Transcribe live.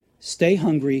Stay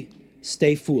hungry,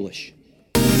 stay foolish.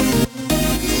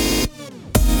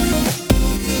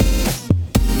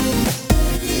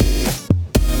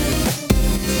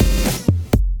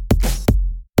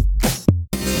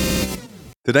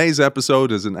 Today's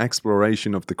episode is an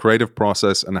exploration of the creative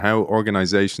process and how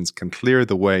organizations can clear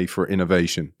the way for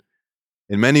innovation.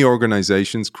 In many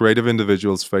organizations, creative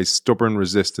individuals face stubborn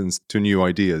resistance to new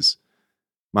ideas.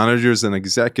 Managers and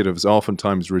executives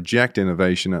oftentimes reject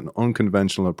innovation and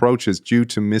unconventional approaches due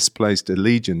to misplaced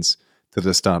allegiance to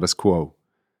the status quo.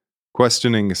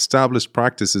 Questioning established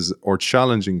practices or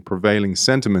challenging prevailing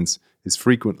sentiments is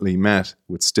frequently met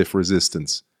with stiff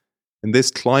resistance. In this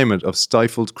climate of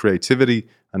stifled creativity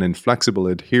and inflexible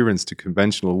adherence to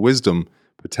conventional wisdom,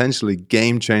 potentially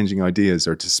game-changing ideas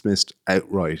are dismissed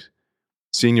outright.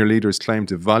 Senior leaders claim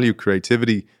to value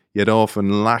creativity, yet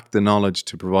often lack the knowledge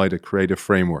to provide a creative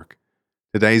framework.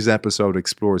 Today's episode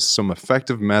explores some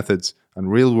effective methods and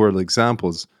real-world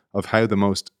examples of how the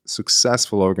most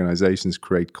successful organizations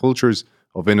create cultures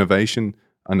of innovation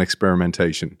and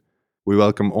experimentation. We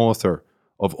welcome author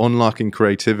of Unlocking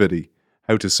Creativity,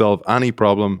 How to Solve Any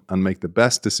Problem and Make the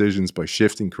Best Decisions by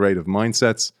Shifting Creative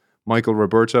Mindsets, Michael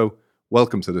Roberto.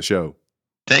 Welcome to the show.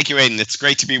 Thank you, Aidan. It's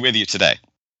great to be with you today.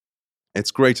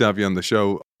 It's great to have you on the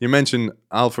show. You mentioned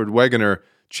Alfred Wegener,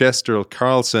 Chester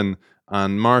Carlson,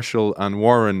 and Marshall and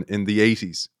Warren in the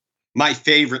 80s. My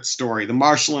favorite story, the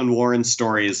Marshall and Warren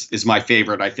story is my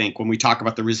favorite, I think, when we talk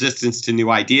about the resistance to new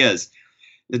ideas.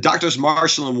 The doctors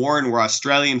Marshall and Warren were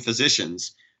Australian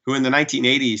physicians who in the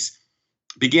 1980s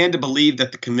began to believe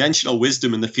that the conventional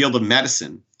wisdom in the field of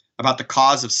medicine about the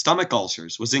cause of stomach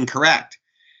ulcers was incorrect.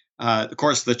 Of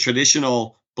course, the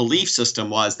traditional belief system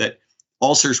was that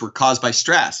ulcers were caused by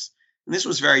stress. And this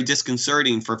was very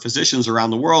disconcerting for physicians around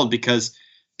the world because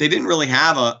they didn't really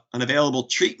have an available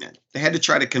treatment. They had to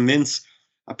try to convince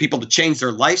people to change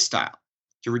their lifestyle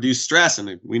to reduce stress,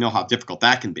 and we know how difficult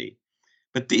that can be.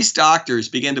 But these doctors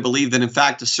began to believe that, in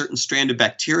fact, a certain strand of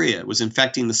bacteria was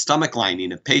infecting the stomach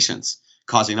lining of patients,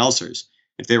 causing ulcers.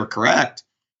 If they were correct,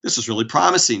 this was really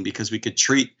promising because we could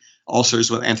treat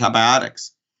ulcers with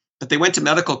antibiotics. But they went to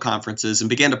medical conferences and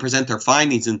began to present their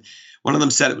findings, and one of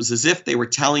them said it was as if they were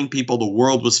telling people the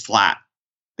world was flat.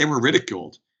 They were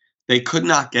ridiculed. They could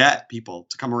not get people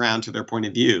to come around to their point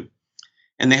of view,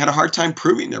 and they had a hard time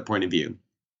proving their point of view.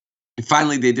 And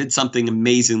finally, they did something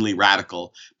amazingly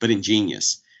radical but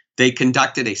ingenious. They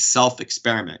conducted a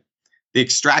self-experiment. They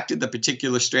extracted the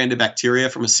particular strand of bacteria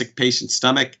from a sick patient's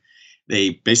stomach. They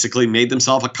basically made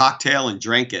themselves a cocktail and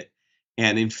drank it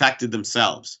and infected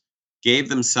themselves.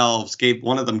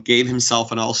 One of them gave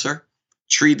himself an ulcer,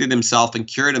 treated himself and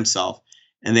cured himself,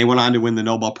 and they went on to win the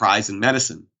Nobel Prize in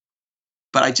medicine.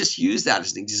 But I just use that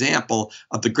as an example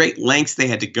of the great lengths they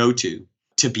had to go to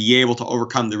be able to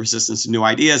overcome the resistance to new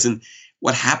ideas. And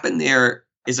what happened there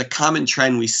is a common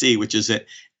trend we see, which is that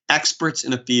experts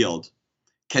in a field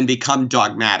can become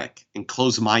dogmatic and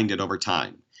close-minded over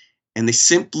time. And they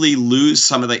simply lose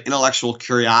some of the intellectual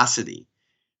curiosity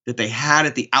that they had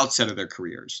at the outset of their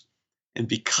careers. And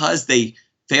because they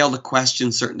fail to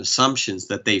question certain assumptions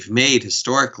that they've made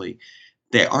historically,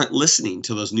 they aren't listening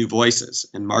to those new voices.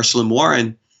 And Marshall and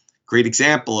Warren, great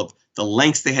example of the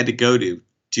lengths they had to go to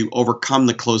overcome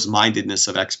the closed-mindedness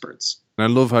of experts. And I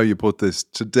love how you put this.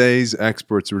 Today's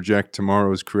experts reject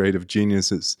tomorrow's creative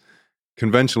geniuses.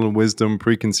 Conventional wisdom,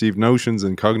 preconceived notions,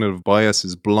 and cognitive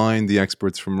biases blind the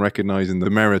experts from recognizing the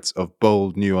merits of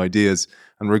bold new ideas.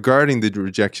 And regarding the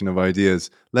rejection of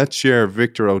ideas, let's share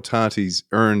Victor Otati's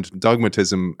earned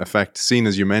dogmatism effect, seen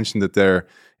as you mentioned it there.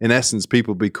 In essence,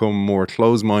 people become more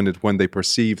close-minded when they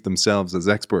perceive themselves as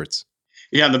experts.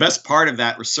 Yeah, and the best part of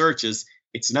that research is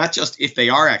it's not just if they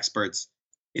are experts,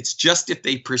 it's just if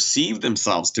they perceive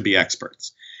themselves to be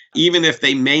experts. Even if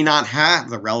they may not have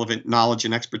the relevant knowledge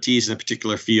and expertise in a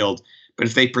particular field, but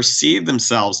if they perceive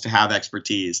themselves to have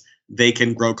expertise, they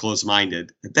can grow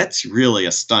close-minded. That's really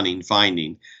a stunning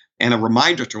finding and a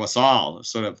reminder to us all of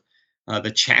sort of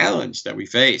the challenge that we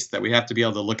face, that we have to be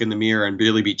able to look in the mirror and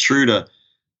really be true to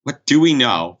what do we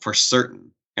know for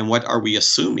certain and what are we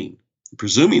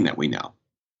presuming that we know.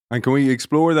 And can we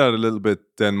explore that a little bit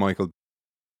then, Michael?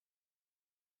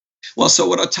 Well, so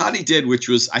what Otati did, which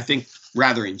was, I think,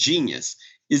 rather ingenious,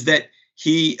 is that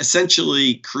he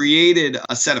essentially created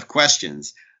a set of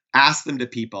questions, asked them to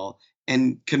people,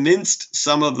 and convinced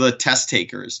some of the test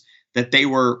takers that they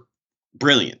were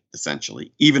brilliant,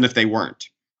 essentially, even if they weren't,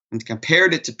 and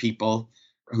compared it to people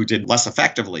who did less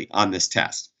effectively on this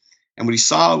test. And what he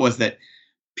saw was that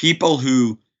people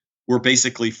who were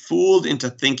basically fooled into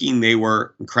thinking they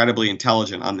were incredibly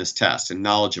intelligent on this test and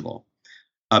knowledgeable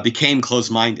became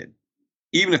closed-minded.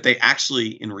 even if they actually,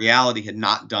 in reality, had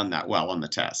not done that well on the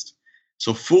test.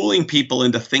 So fooling people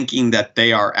into thinking that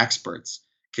they are experts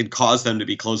can cause them to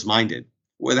be closed-minded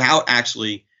without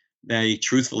actually they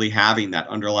truthfully having that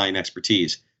underlying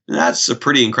expertise. And that's a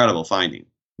pretty incredible finding.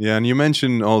 Yeah, and you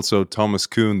mentioned also Thomas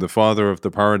Kuhn, the father of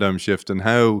the paradigm shift, and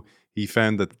how he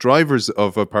found that drivers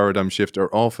of a paradigm shift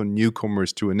are often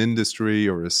newcomers to an industry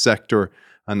or a sector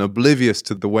and oblivious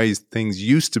to the ways things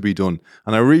used to be done.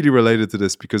 And I really related to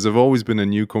this because I've always been a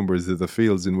newcomer to the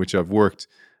fields in which I've worked.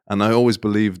 And I always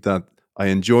believed that I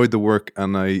enjoyed the work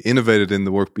and I innovated in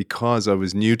the work because I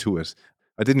was new to it.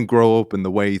 I didn't grow up in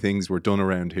the way things were done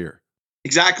around here.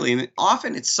 Exactly. And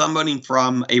often it's somebody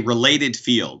from a related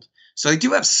field. So they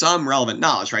do have some relevant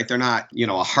knowledge, right? They're not,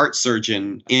 a heart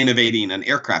surgeon innovating an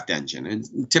aircraft engine,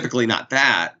 and typically not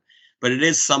that. But it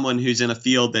is someone who's in a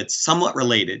field that's somewhat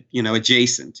related,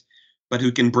 adjacent, but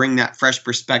who can bring that fresh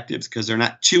perspectives because they're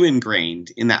not too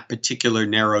ingrained in that particular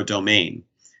narrow domain.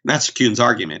 And that's Kuhn's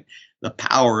argument, the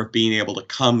power of being able to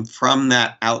come from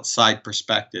that outside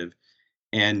perspective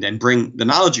and bring the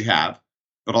knowledge you have,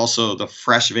 but also the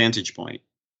fresh vantage point.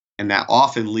 And that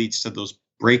often leads to those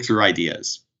breakthrough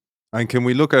ideas. And can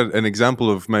we look at an example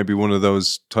of maybe one of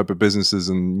those type of businesses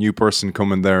and new person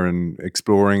coming there and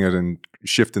exploring it and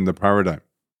shifting the paradigm?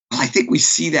 I think we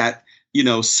see that,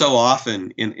 so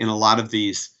often in a lot of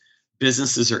these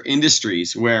businesses or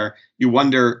industries where you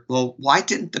wonder, well, why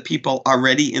didn't the people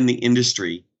already in the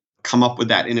industry come up with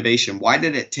that innovation? Why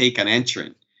did it take an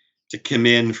entrant to come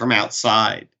in from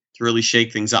outside to really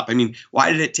shake things up? I mean,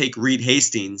 why did it take Reed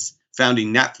Hastings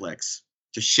founding Netflix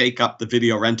to shake up the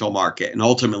video rental market and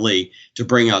ultimately to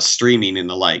bring us streaming and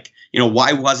the like?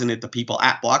 Why wasn't it the people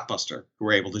at Blockbuster who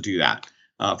were able to do that,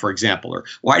 for example? Or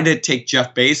why did it take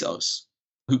Jeff Bezos,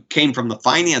 who came from the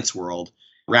finance world,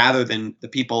 rather than the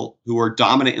people who are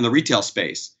dominant in the retail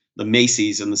space, the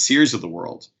Macy's and the Sears of the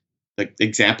world? The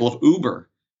example of Uber.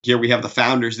 Here we have the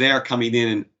founders there coming in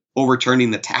and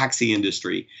overturning the taxi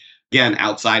industry. Again,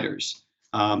 outsiders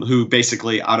who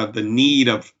basically, out of the need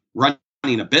of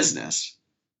running a business,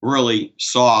 really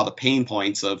saw the pain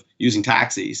points of using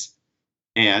taxis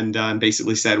and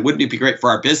basically said, wouldn't it be great for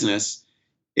our business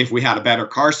if we had a better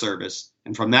car service?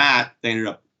 And from that, they ended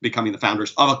up becoming the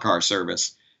founders of a car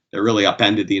service that really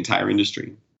upended the entire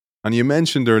industry. And you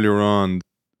mentioned earlier on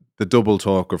the double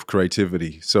talk of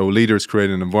creativity. So leaders create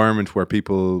an environment where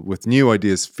people with new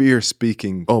ideas fear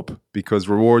speaking up because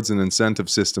rewards and incentive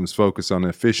systems focus on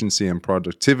efficiency and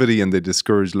productivity, and they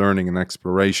discourage learning and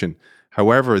exploration.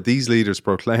 However, these leaders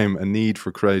proclaim a need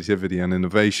for creativity and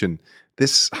innovation.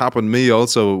 This happened to me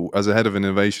also as a head of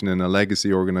innovation in a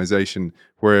legacy organization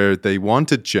where they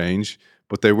wanted change,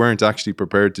 but they weren't actually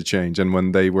prepared to change. And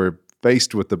when they were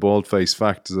faced with the bald-faced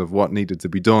facts of what needed to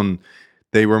be done,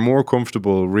 they were more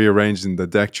comfortable rearranging the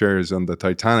deck chairs on the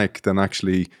Titanic than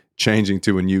actually changing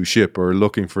to a new ship or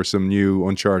looking for some new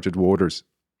uncharted waters.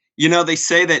 They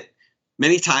say that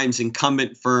many times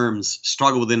incumbent firms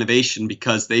struggle with innovation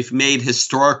because they've made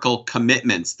historical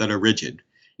commitments that are rigid,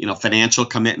 financial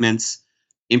commitments,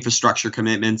 infrastructure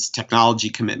commitments, technology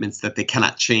commitments that they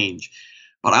cannot change.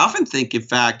 But I often think, in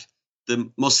fact,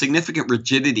 the most significant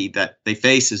rigidity that they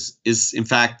face is in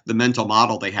fact, the mental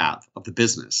model they have of the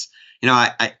business.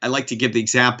 I like to give the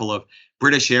example of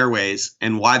British Airways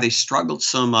and why they struggled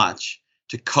so much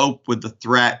to cope with the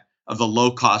threat of the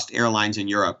low-cost airlines in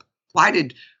Europe. Why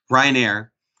did Ryanair,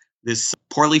 this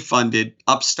poorly funded,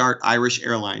 upstart Irish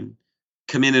airline,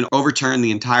 come in and overturn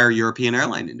the entire European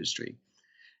airline industry?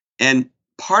 And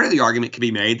part of the argument can be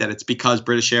made that it's because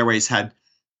British Airways had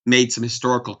made some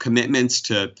historical commitments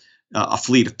to a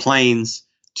fleet of planes,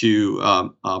 to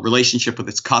a relationship with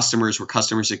its customers where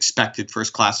customers expected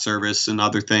first-class service and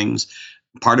other things.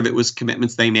 Part of it was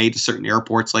commitments they made to certain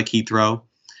airports like Heathrow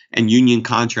and union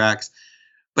contracts.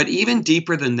 But even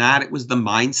deeper than that, it was the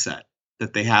mindset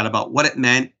that they had about what it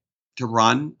meant to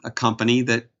run a company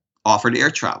that offered air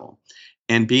travel.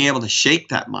 And being able to shake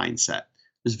that mindset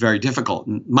was very difficult.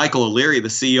 And Michael O'Leary, the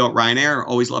CEO at Ryanair,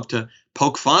 always loved to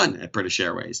poke fun at British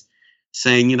Airways,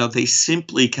 saying, they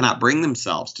simply cannot bring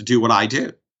themselves to do what I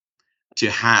do, to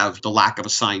have the lack of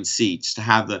assigned seats, to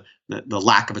have the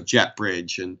lack of a jet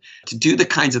bridge, and to do the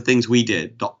kinds of things we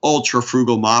did, the ultra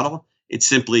frugal model. It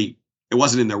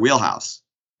wasn't in their wheelhouse.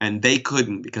 And they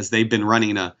couldn't, because they've been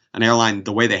running an airline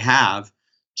the way they have,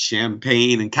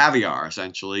 champagne and caviar,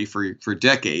 essentially, for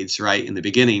decades, right? In the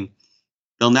beginning,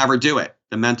 they'll never do it.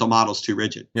 The mental model's too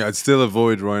rigid. Yeah, I'd still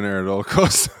avoid Ryanair at all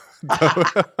costs. Well,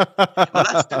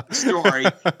 that's a different story.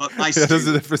 But my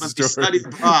students, when they study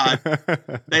abroad,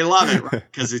 they love it, right?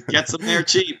 Because it gets them there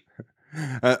cheap.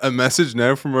 A message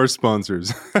now from our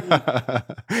sponsors. Sorry,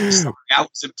 I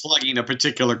wasn't plugging a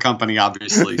particular company,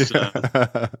 obviously. So.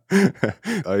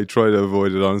 I try to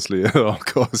avoid it, honestly, at all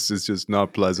costs. It's just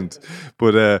not pleasant.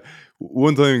 But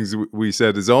one thing we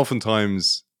said is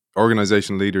oftentimes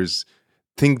organization leaders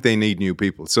think they need new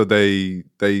people. So they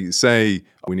say,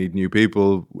 we need new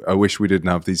people. I wish we didn't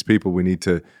have these people. We need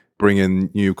to bring in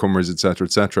newcomers, et cetera,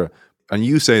 et cetera. And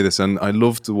you say this, and I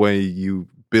love the way you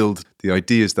build the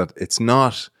ideas that it's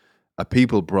not a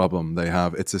people problem they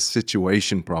have, it's a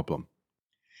situation problem.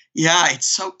 Yeah, it's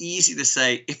so easy to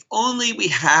say, if only we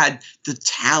had the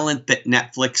talent that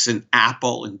Netflix and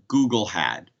Apple and Google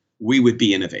had, we would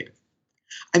be innovative.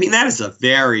 I mean, that is a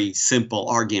very simple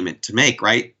argument to make,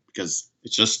 right? Because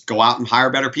it's just go out and hire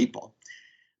better people.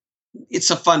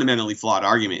 It's a fundamentally flawed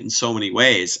argument in so many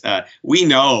ways. We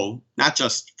know, not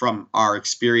just from our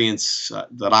experience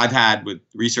that I've had with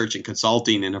research and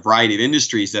consulting in a variety of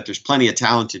industries, that there's plenty of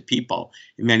talented people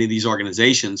in many of these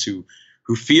organizations who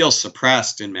feel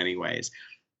suppressed in many ways.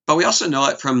 But we also know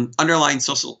it from underlying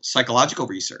social psychological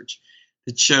research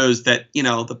that shows that,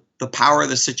 the power of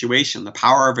the situation, the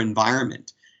power of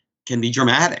environment can be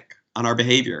dramatic on our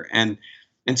behavior. And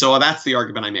so that's the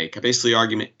argument I make. I basically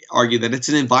argue that it's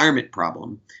an environment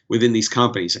problem within these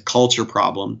companies, a culture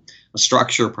problem, a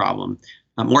structure problem,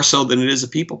 more so than it is a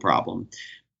people problem.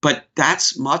 But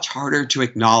that's much harder to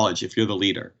acknowledge if you're the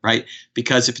leader, right?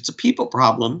 Because if it's a people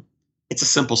problem, it's a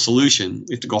simple solution.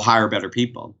 We have to go hire better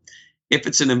people. If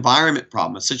it's an environment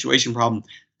problem, a situation problem,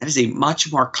 that is a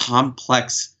much more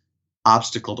complex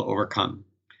obstacle to overcome.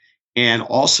 And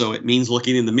also it means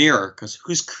looking in the mirror, because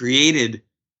who's created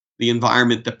the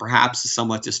environment that perhaps is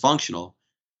somewhat dysfunctional?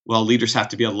 Well, leaders have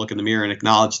to be able to look in the mirror and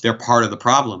acknowledge they're part of the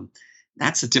problem.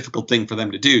 That's a difficult thing for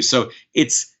them to do. So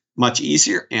it's much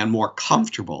easier and more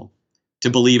comfortable to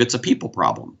believe it's a people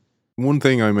problem. One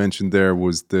thing I mentioned there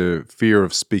was the fear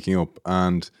of speaking up.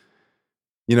 And,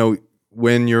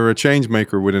 when you're a change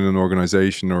maker within an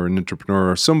organization or an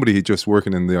entrepreneur or somebody just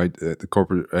working in the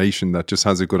corporation that just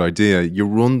has a good idea, you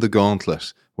run the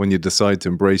gauntlet when you decide to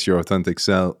embrace your authentic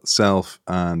self,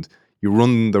 and you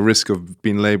run the risk of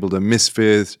being labeled a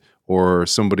misfit or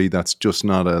somebody that's just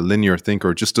not a linear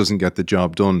thinker, just doesn't get the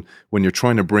job done when you're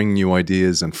trying to bring new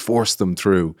ideas and force them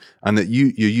through. And that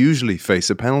you usually face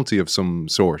a penalty of some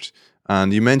sort.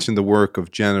 And you mentioned the work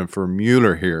of Jennifer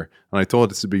Mueller here, and I thought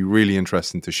this would be really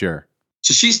interesting to share.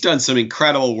 So she's done some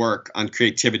incredible work on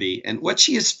creativity. And what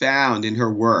she has found in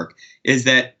her work is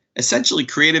that essentially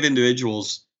creative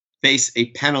individuals face a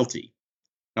penalty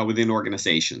within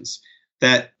organizations.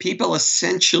 That people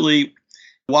essentially,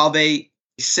 while they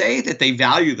say that they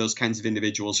value those kinds of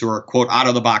individuals who are, quote, out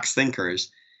of the box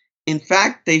thinkers, in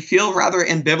fact, they feel rather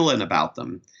ambivalent about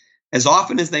them. As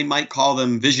often as they might call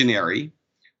them visionary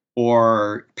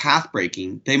or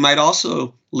path-breaking, they might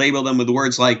also label them with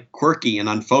words like quirky and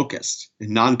unfocused and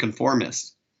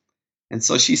nonconformist. And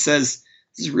so she says,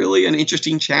 this is really an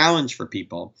interesting challenge for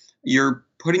people. You're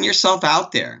putting yourself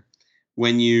out there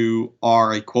when you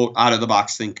are a, quote,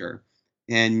 out-of-the-box thinker.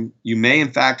 And you may,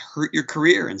 in fact, hurt your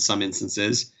career in some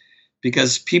instances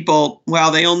because people,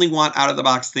 they only want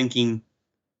out-of-the-box thinking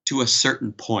to a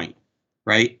certain point,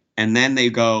 right? And then they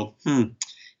go,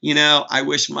 I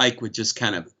wish Mike would just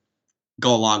kind of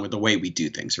go along with the way we do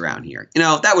things around here.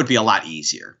 That would be a lot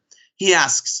easier. He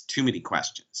asks too many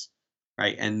questions,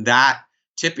 right? And that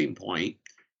tipping point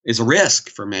is a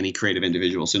risk for many creative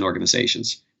individuals in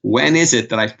organizations. When is it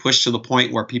that I've pushed to the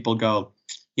point where people go,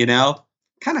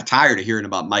 kind of tired of hearing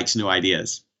about Mike's new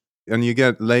ideas? And you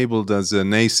get labeled as a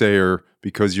naysayer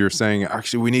because you're saying,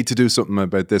 actually, we need to do something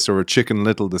about this, or a Chicken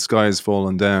Little, the sky is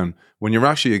falling down, when you're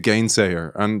actually a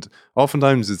gainsayer. And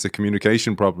oftentimes it's a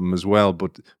communication problem as well,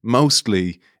 but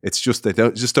mostly it's just they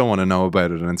just don't want to know about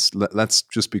it. And let's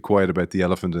just be quiet about the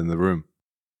elephant in the room.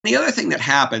 The other thing that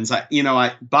happens, Bob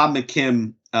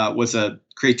McKim was a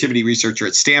creativity researcher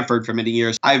at Stanford for many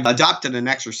years. I've adopted an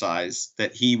exercise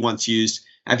that he once used.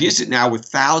 I've used it now with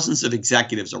thousands of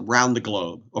executives around the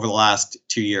globe over the last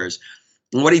 2 years.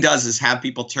 And what he does is have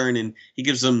people turn in, he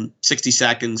gives them 60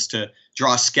 seconds to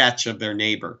draw a sketch of their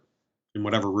neighbor in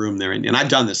whatever room they're in. And I've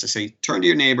done this. I say, turn to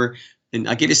your neighbor and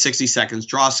I'll give you 60 seconds,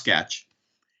 draw a sketch.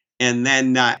 And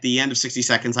then at the end of 60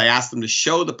 seconds, I ask them to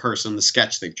show the person the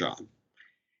sketch they've drawn.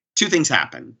 Two things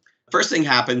happen. First thing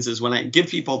happens is when I give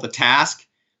people the task,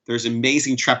 there's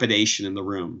amazing trepidation in the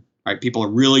room, right? People are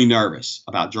really nervous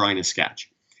about drawing a sketch.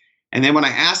 And then when I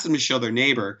ask them to show their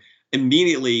neighbor,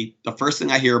 immediately the first thing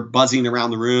I hear buzzing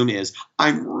around the room is,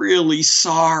 I'm really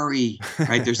sorry,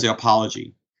 right? There's the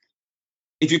apology.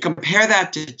 If you compare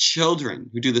that to children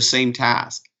who do the same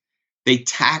task, they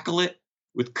tackle it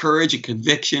with courage and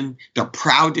conviction. They're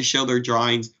proud to show their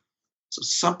drawings. So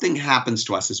something happens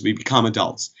to us as we become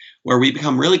adults, where we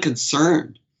become really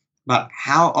concerned about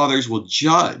how others will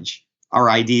judge our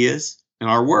ideas and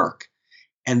our work.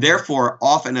 And therefore,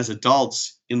 often as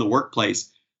adults in the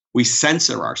workplace, we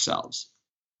censor ourselves.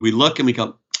 We look and we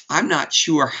go, I'm not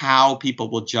sure how people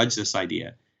will judge this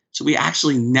idea. So we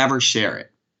actually never share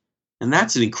it. And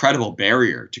that's an incredible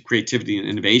barrier to creativity and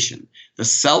innovation. The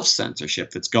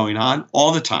self-censorship that's going on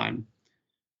all the time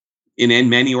in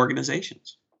many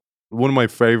organizations. One of my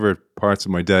favorite parts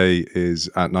of my day is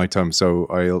at nighttime. So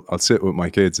I'll sit with my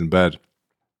kids in bed,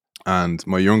 and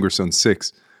my younger son's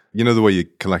 6. You know the way you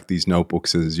collect these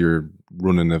notebooks as you're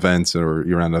running events or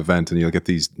you're at an event, and you'll get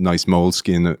these nice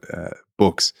moleskin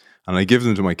books, and I give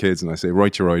them to my kids and I say,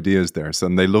 write your ideas there. So,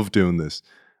 and they love doing this.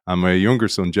 And my younger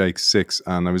son, Jake's 6,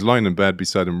 and I was lying in bed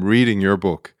beside him reading your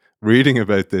book, reading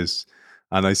about this.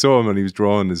 And I saw him and he was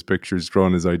drawing his pictures,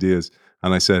 drawing his ideas.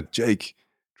 And I said, Jake,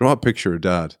 draw a picture of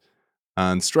Dad.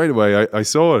 And straight away, I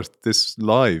saw it, this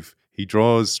live. He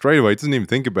draws straight away, doesn't even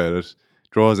think about it,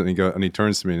 draws it, and he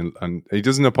turns to me and he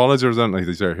doesn't apologize or anything.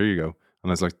 He says, here you go. And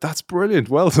I was like, that's brilliant,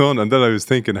 well done. And then I was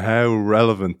thinking how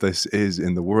relevant this is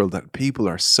in the world, that people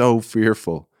are so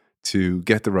fearful to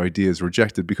get their ideas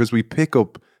rejected because we pick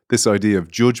up this idea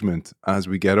of judgment as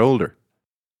we get older.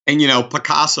 And,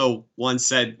 Picasso once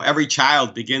said, every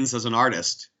child begins as an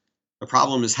artist. The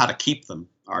problem is how to keep them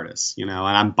artists, and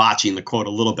I'm botching the quote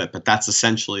a little bit, but that's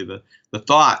essentially the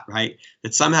thought, right?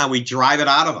 That somehow we drive it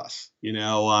out of us,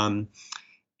 and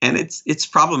it's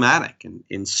problematic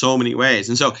in so many ways.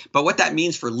 And so, but what that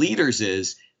means for leaders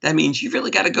is that means you've really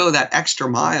got to go that extra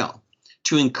mile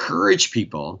to encourage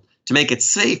people, to make it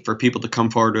safe for people to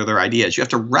come forward with their ideas. You have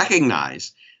to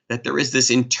recognize that there is this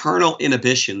internal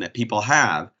inhibition that people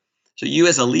have. So you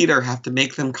as a leader have to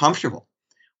make them comfortable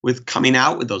with coming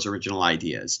out with those original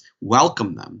ideas,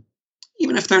 welcome them,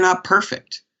 even if they're not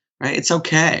perfect, right? It's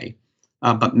okay,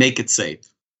 but make it safe.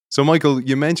 So, Michael,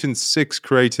 you mentioned 6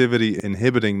 creativity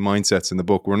inhibiting mindsets in the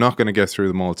book. We're not going to get through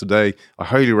them all today. I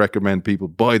highly recommend people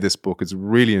buy this book. It's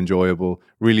really enjoyable,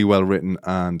 really well written,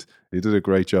 and you did a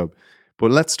great job.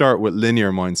 But let's start with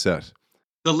linear mindset.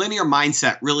 The linear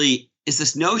mindset really is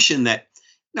this notion that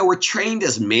we're trained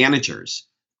as managers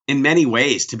in many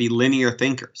ways to be linear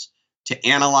thinkers, to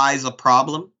analyze a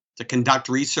problem, to conduct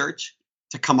research,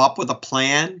 to come up with a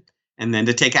plan, and then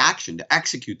to take action, to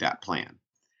execute that plan.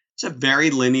 It's a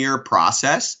very linear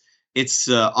process. It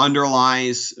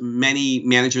underlies many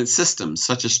management systems,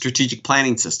 such as strategic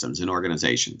planning systems in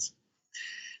organizations.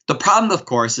 The problem, of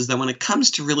course, is that when it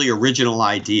comes to really original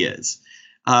ideas,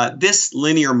 this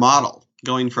linear model,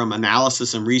 going from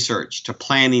analysis and research to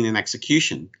planning and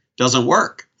execution, doesn't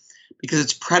work because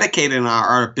it's predicated on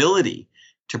our ability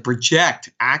to project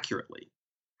accurately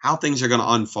how things are going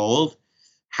to unfold,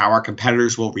 how our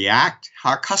competitors will react,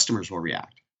 how our customers will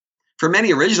react. For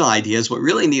many original ideas, what we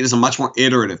really need is a much more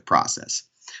iterative process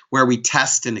where we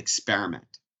test and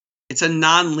experiment. It's a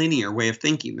non-linear way of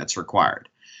thinking that's required,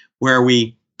 where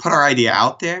we put our idea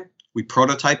out there, we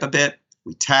prototype a bit,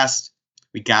 we test,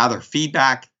 we gather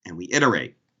feedback, and we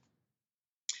iterate.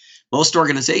 Most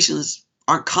organizations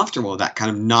aren't comfortable with that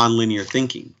kind of non-linear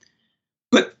thinking.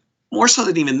 But more so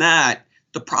than even that,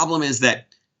 the problem is that,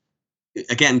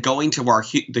 again, going to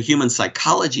the human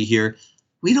psychology here,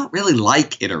 we don't really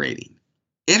like iterating.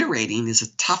 Iterating is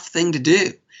a tough thing to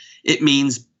do. It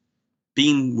means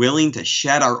being willing to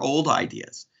shed our old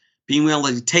ideas, being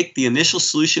willing to take the initial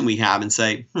solution we have and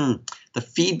say, the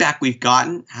feedback we've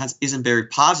gotten isn't very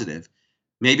positive.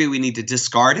 Maybe we need to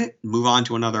discard it and move on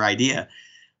to another idea.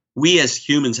 We as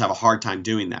humans have a hard time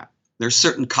doing that. There's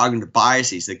certain cognitive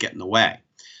biases that get in the way.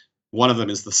 One of them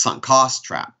is the sunk cost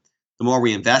trap. The more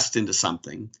we invest into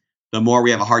something, the more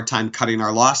we have a hard time cutting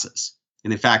our losses.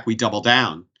 And in fact, we double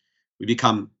down. We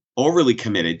become overly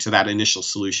committed to that initial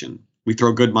solution. We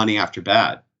throw good money after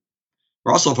bad.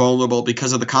 We're also vulnerable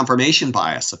because of the confirmation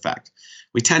bias effect.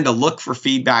 We tend to look for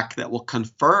feedback that will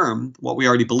confirm what we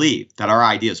already believe, that our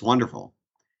idea is wonderful.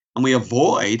 And we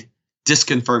avoid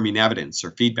disconfirming evidence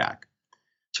or feedback.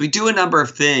 So we do a number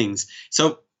of things.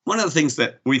 So one of the things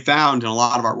that we found in a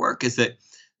lot of our work is that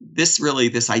this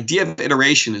idea of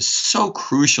iteration is so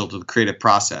crucial to the creative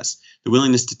process, the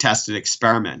willingness to test and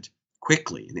experiment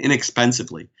quickly and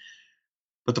inexpensively.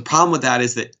 But the problem with that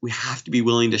is that we have to be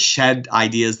willing to shed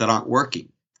ideas that aren't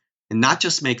working and not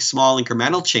just make small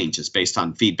incremental changes based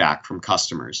on feedback from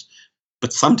customers,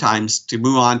 but sometimes to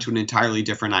move on to an entirely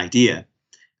different idea.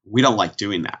 We don't like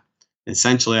doing that.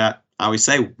 Essentially, I always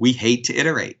say we hate to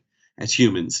iterate as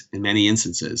humans in many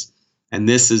instances. And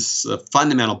this is a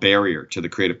fundamental barrier to the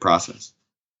creative process.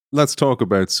 Let's talk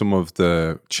about some of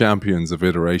the champions of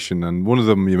iteration. And one of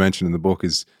them you mentioned in the book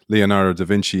is Leonardo da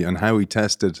Vinci, and how he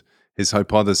tested his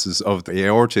hypothesis of the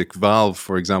aortic valve,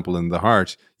 for example, in the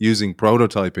heart, using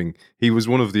prototyping. He was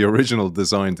one of the original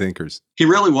design thinkers. He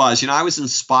really was. I was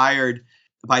inspired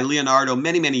by Leonardo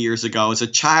many, many years ago. As a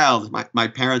child, my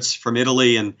parents from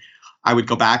Italy, and I would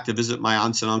go back to visit my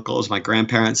aunts and uncles, my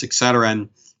grandparents, etc.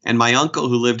 And my uncle,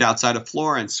 who lived outside of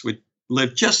Florence, would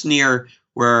live just near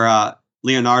where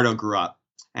Leonardo grew up.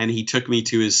 And he took me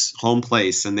to his home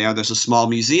place, and there's a small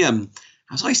museum.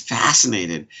 I was always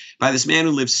fascinated by this man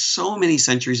who lived so many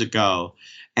centuries ago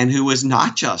and who was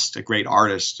not just a great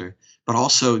artist, but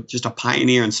also just a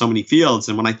pioneer in so many fields.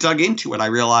 And when I dug into it, I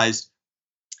realized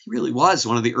he really was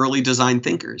one of the early design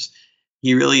thinkers.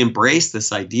 He really embraced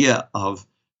this idea of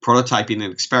prototyping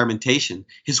and experimentation.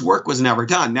 His work was never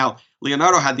done. Now,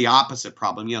 Leonardo had the opposite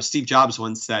problem. Steve Jobs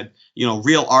once said,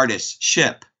 real artists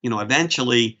ship.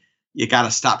 Eventually you got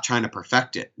to stop trying to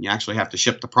perfect it. You actually have to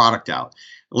ship the product out.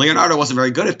 Leonardo wasn't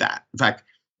very good at that. In fact,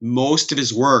 most of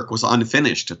his work was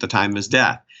unfinished at the time of his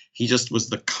death. He just was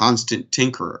the constant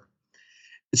tinkerer.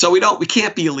 And so we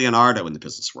can't be a Leonardo in the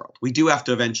business world. We do have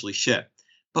to eventually ship.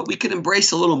 But we can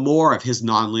embrace a little more of his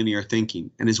nonlinear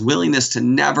thinking and his willingness to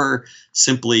never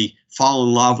simply fall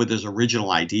in love with his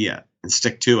original idea and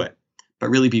stick to it, but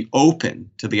really be open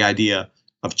to the idea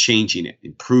of changing it,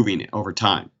 improving it over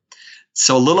time.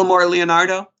 So a little more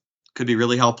Leonardo could be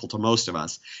really helpful to most of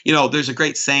us. There's a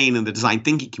great saying in the design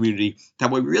thinking community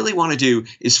that what we really want to do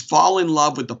is fall in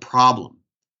love with the problem,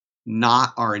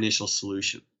 not our initial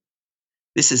solution.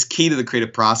 This is key to the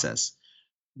creative process.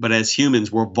 But as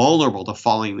humans, we're vulnerable to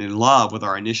falling in love with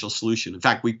our initial solution. In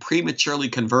fact, we prematurely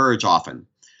converge often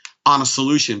on a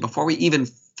solution before we even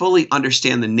fully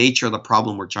understand the nature of the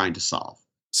problem we're trying to solve.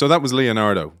 So that was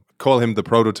Leonardo. Call him the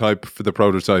prototype for the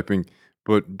prototyping.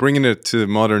 But bringing it to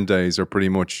modern days are pretty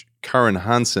much Karen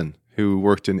Hansen, who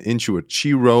worked in Intuit.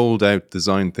 She rolled out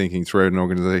design thinking throughout an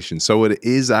organization. So it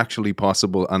is actually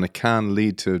possible, and it can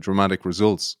lead to dramatic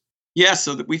results. Yeah,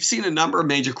 so we've seen a number of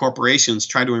major corporations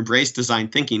try to embrace design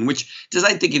thinking, which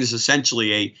design thinking is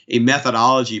essentially a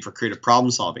methodology for creative problem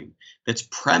solving that's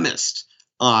premised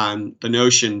on the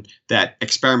notion that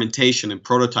experimentation and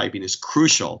prototyping is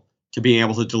crucial to being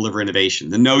able to deliver innovation.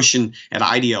 The notion at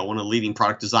IDEO, one of the leading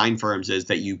product design firms, is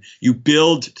that you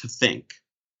build to think,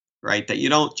 right? That you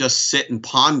don't just sit and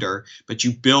ponder, but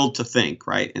you build to think,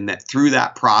 right? And that through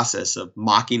that process of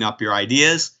mocking up your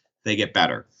ideas, they get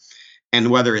better. And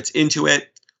whether it's Intuit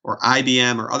or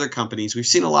IBM or other companies, we've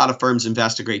seen a lot of firms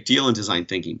invest a great deal in design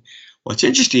thinking. What's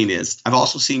interesting is I've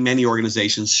also seen many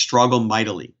organizations struggle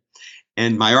mightily.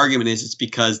 And my argument is it's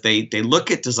because they look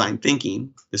at design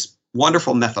thinking, this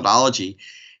wonderful methodology,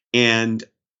 and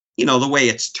the way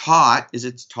it's taught as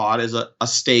a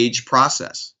stage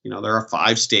process. There are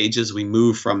 5 stages. We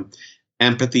move from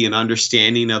empathy and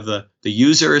understanding of the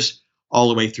users all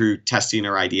the way through testing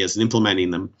our ideas and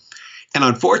implementing them. And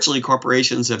unfortunately,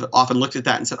 corporations have often looked at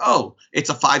that and said, oh, it's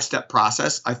a 5-step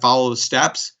process. I follow the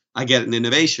steps, I get an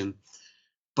innovation.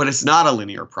 But it's not a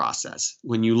linear process.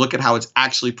 When you look at how it's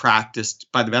actually practiced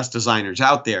by the best designers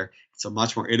out there, it's a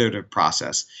much more iterative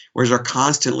process, whereas they're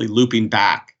constantly looping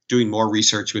back, doing more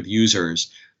research with users,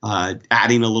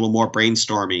 adding a little more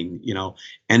brainstorming,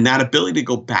 and that ability to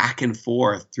go back and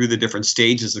forth through the different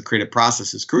stages of the creative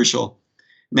process is crucial.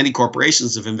 Many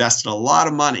corporations have invested a lot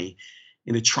of money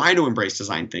into trying to embrace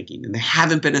design thinking, and they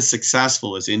haven't been as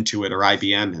successful as Intuit or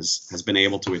IBM has been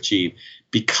able to achieve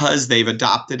because they've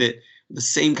adopted it with the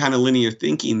same kind of linear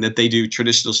thinking that they do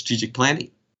traditional strategic planning.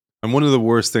 And one of the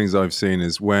worst things I've seen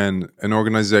is when an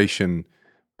organization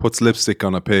puts lipstick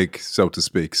on a pig, so to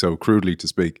speak, so crudely to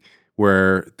speak,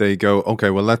 where they go, okay,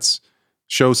 well, let's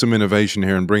show some innovation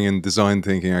here and bring in design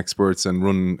thinking experts and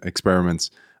run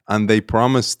experiments. And they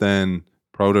promise then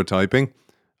prototyping,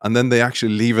 and then they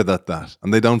actually leave it at that,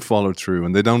 and they don't follow through,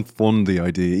 and they don't fund the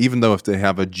idea, even though if they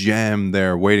have a gem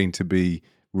there waiting to be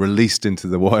released into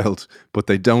the wild, but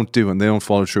they don't do, and they don't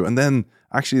follow through. And then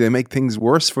actually they make things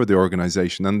worse for the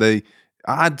organization, and they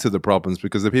add to the problems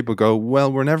because the people go,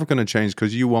 well, we're never going to change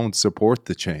because you won't support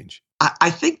the change.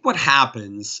 I think what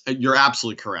happens, you're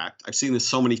absolutely correct. I've seen this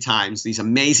so many times, these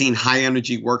amazing high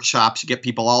energy workshops, you get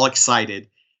people all excited,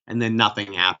 and then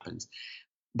nothing happens.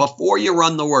 Before you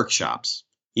run the workshops,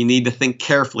 you need to think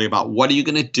carefully about what are you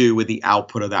going to do with the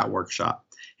output of that workshop.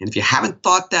 And if you haven't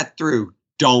thought that through,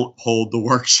 don't hold the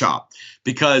workshop,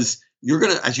 because you're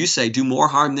going to, as you say, do more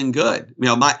harm than good.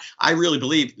 I really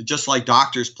believe that just like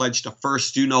doctors pledge to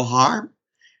first do no harm,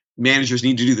 managers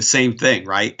need to do the same thing,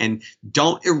 right? And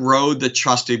don't erode the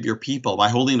trust of your people by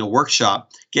holding a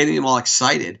workshop, getting them all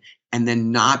excited, and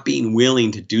then not being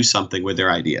willing to do something with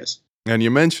their ideas. And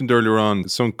you mentioned earlier on the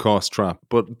sunk cost trap,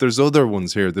 but there's other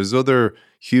ones here. There's other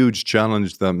huge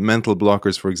challenge, the mental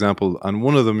blockers, for example. And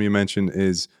one of them you mentioned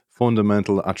is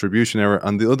fundamental attribution error.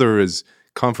 And the other is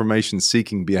confirmation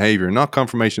seeking behavior, not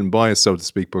confirmation bias, so to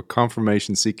speak, but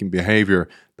confirmation seeking behavior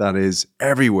that is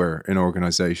everywhere in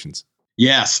organizations.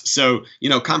 Yes. So,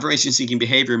 confirmation seeking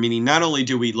behavior, meaning not only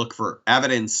do we look for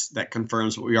evidence that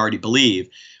confirms what we already believe,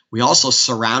 we also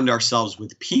surround ourselves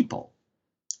with people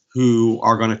who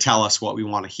are going to tell us what we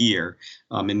want to hear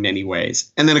in many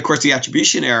ways. And then, of course, the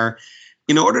attribution error,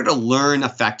 in order to learn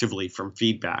effectively from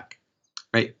feedback,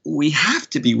 right, we have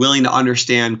to be willing to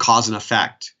understand cause and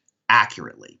effect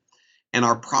accurately. And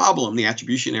our problem, the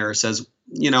attribution error, says,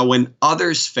 when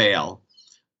others fail,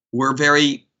 we're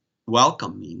very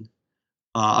welcoming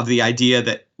of the idea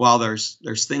that, well, there's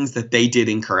things that they did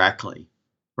incorrectly,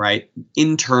 right?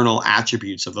 Internal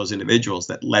attributes of those individuals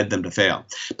that led them to fail.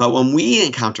 But when we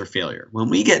encounter failure, when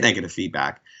we get negative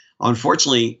feedback,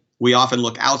 unfortunately, we often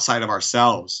look outside of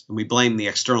ourselves and we blame the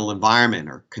external environment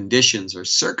or conditions or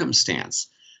circumstance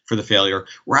for the failure,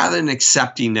 rather than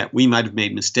accepting that we might have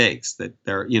made mistakes, that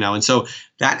there, and so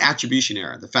that attribution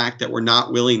error, the fact that we're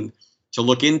not willing to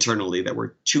look internally, that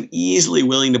we're too easily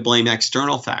willing to blame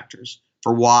external factors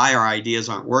for why our ideas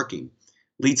aren't working,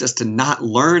 leads us to not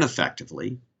learn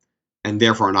effectively and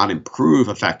therefore not improve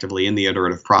effectively in the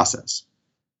iterative process.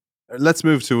 Let's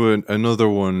move to another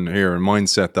one here, a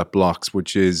mindset that blocks,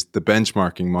 which is the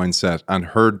benchmarking mindset and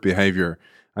herd behavior.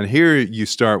 And here you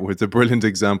start with a brilliant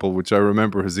example, which I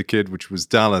remember as a kid, which was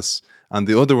Dallas, and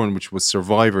the other one, which was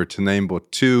Survivor, to name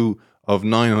but two of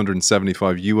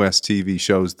 975 US TV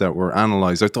shows that were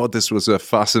analyzed. I thought this was a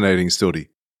fascinating study.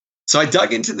 So I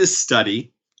dug into this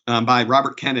study by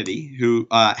Robert Kennedy, who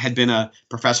had been a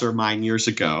professor of mine years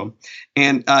ago.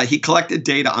 And he collected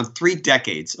data on 3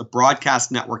 decades of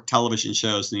broadcast network television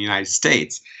shows in the United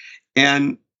States.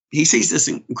 And he sees this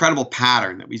incredible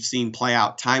pattern that we've seen play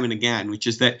out time and again, which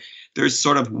is that there's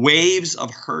sort of waves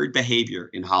of herd behavior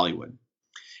in Hollywood.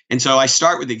 And so I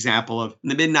start with the example of in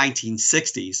the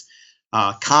mid-1960s,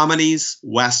 comedies,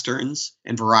 westerns,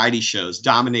 and variety shows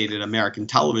dominated American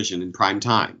television in prime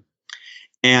time.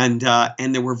 And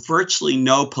there were virtually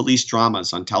no police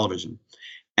dramas on television.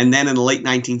 And then in the late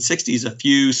 1960s, a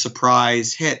few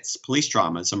surprise hits, police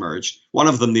dramas emerged, one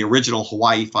of them the original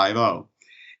Hawaii Five-0.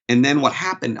 And then what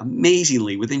happened,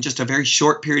 amazingly, within just a very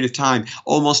short period of time,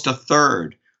 almost a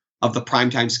third of the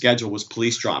primetime schedule was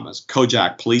police dramas: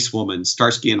 Kojak, Policewoman,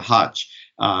 Starsky and Hutch,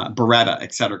 Beretta,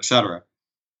 et cetera, et cetera.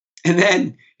 And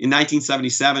then in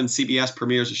 1977, CBS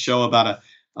premieres a show about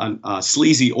a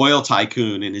sleazy oil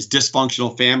tycoon and his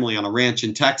dysfunctional family on a ranch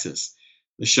in Texas.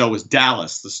 The show was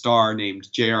Dallas, the star named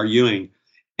J.R. Ewing.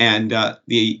 And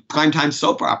the primetime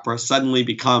soap opera suddenly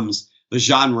becomes the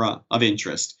genre of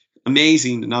interest.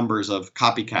 Amazing numbers of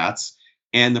copycats,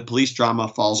 and the police drama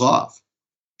falls off.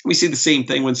 We see the same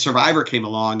thing when Survivor came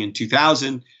along in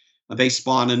 2000. They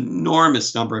spawned an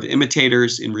enormous number of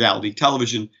imitators in reality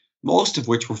television, most of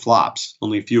which were flops,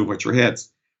 only a few of which were hits.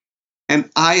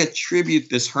 And I attribute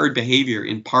this herd behavior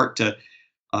in part to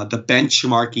the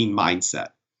benchmarking mindset.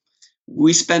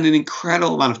 We spend an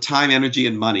incredible amount of time, energy,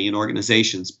 and money in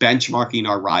organizations benchmarking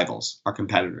our rivals, our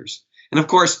competitors. And of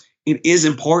course, it is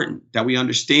important that we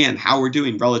understand how we're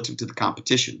doing relative to the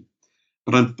competition.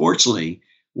 But unfortunately,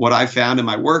 what I've found in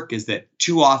my work is that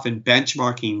too often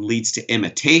benchmarking leads to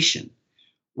imitation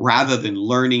rather than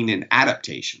learning and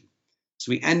adaptation.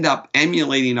 So we end up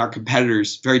emulating our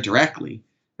competitors very directly,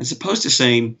 as opposed to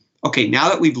saying, okay, now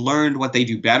that we've learned what they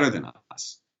do better than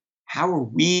us, how are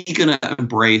we going to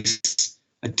embrace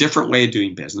a different way of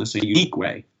doing business, a unique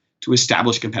way to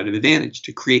establish competitive advantage,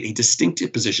 to create a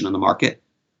distinctive position on the market,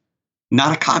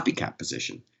 not a copycat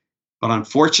position. But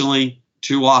unfortunately,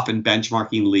 too often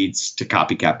benchmarking leads to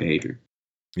copycat behavior.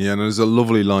 Yeah, and there's a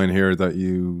lovely line here that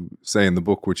you say in the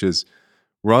book, which is,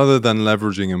 rather than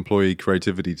leveraging employee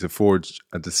creativity to forge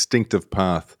a distinctive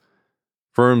path,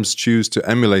 firms choose to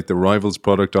emulate the rival's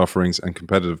product offerings and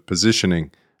competitive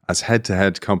positioning. As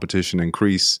head-to-head competition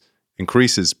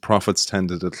increases, profits tend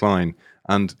to decline.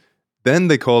 And then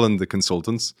they call in the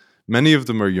consultants. Many of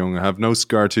them are young and have no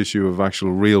scar tissue of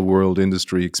actual real-world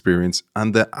industry experience.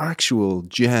 And the actual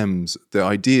gems, the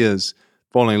ideas,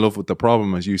 falling in love with the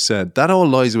problem, as you said, that all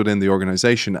lies within the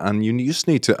organization. And you just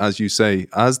need to, as you say,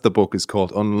 as the book is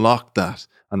called, unlock that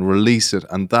and release it.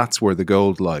 And that's where the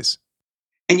gold lies.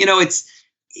 And,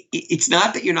 it's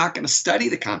not that you're not going to study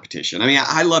the competition. I mean,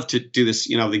 I love to do this,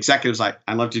 the executives, I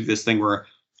love to do this thing where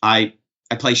I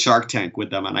play Shark Tank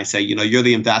with them and I say, you're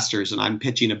the investors and I'm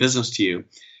pitching a business to you.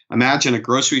 Imagine a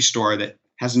grocery store that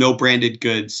has no branded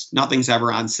goods. Nothing's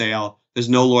ever on sale. There's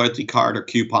no loyalty card or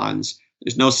coupons.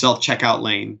 There's no self-checkout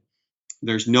lane.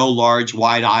 There's no large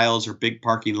wide aisles or big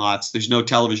parking lots. There's no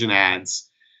television ads.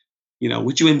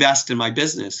 Would you invest in my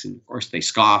business? And of course they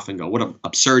scoff and go, what an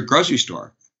absurd grocery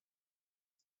store.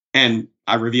 And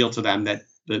I reveal to them that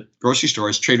the grocery store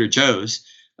is Trader Joe's,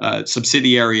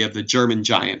 subsidiary of the German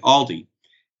giant Aldi.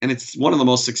 And it's one of the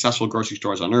most successful grocery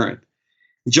stores on earth.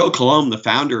 Joe Colomb, the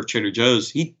founder of Trader Joe's,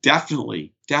 he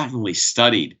definitely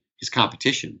studied his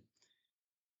competition.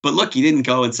 But look, he didn't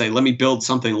go and say, let me build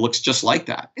something that looks just like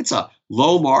that. It's a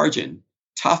low margin,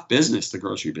 tough business, the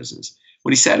grocery business.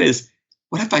 What he said is,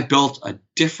 what if I built a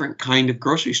different kind of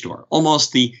grocery store,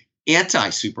 almost the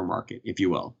anti-supermarket, if you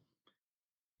will?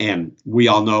 And we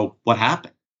all know what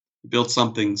happened. He built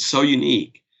something so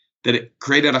unique that it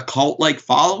created a cult-like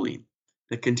following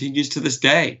that continues to this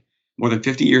day, more than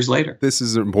 50 years later. This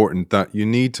is important, that you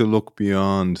need to look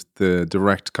beyond the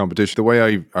direct competition. The way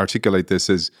I articulate this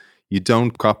is you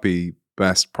don't copy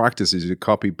best practices, you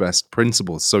copy best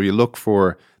principles. So you look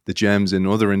for the gems in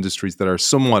other industries that are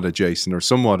somewhat adjacent or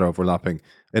somewhat overlapping.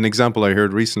 An example I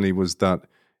heard recently was that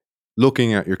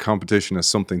looking at your competition as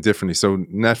something differently. So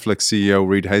Netflix CEO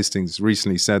Reed Hastings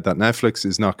recently said that Netflix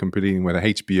is not competing with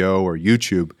HBO or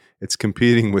YouTube, it's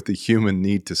competing with the human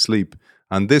need to sleep.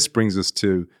 And this brings us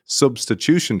to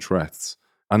substitution threats.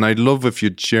 And I'd love if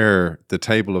you'd share the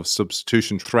table of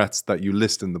substitution threats that you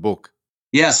list in the book.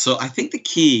 Yeah, so I think the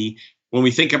key when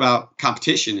we think about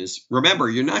competition is, remember,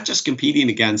 you're not just competing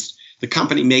against the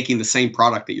company making the same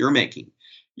product that you're making,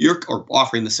 or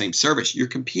offering the same service. You're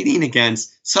competing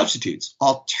against substitutes,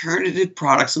 alternative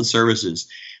products and services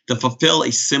that fulfill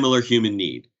a similar human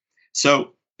need.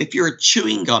 So if you're a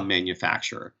chewing gum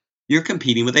manufacturer, you're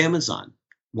competing with Amazon.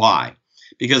 Why?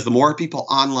 Because the more people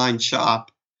online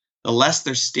shop, the less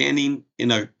they're standing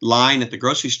in a line at the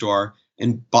grocery store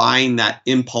and buying that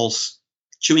impulse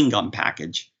chewing gum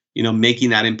package,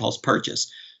 making that impulse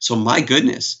purchase. So my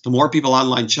goodness, the more people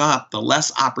online shop, the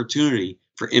less opportunity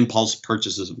for impulse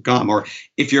purchases of gum. Or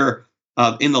if you're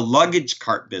in the luggage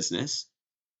cart business,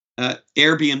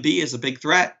 Airbnb is a big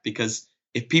threat, because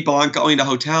if people aren't going to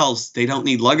hotels, they don't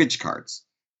need luggage carts.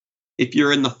 If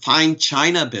you're in the fine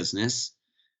china business,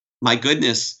 my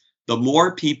goodness, the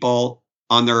more people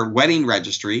on their wedding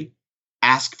registry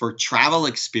ask for travel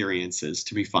experiences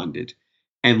to be funded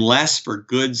and less for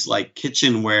goods like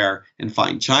kitchenware and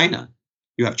fine china,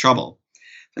 you have trouble.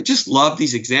 I just love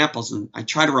these examples, and I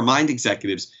try to remind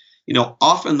executives,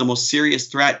 often the most serious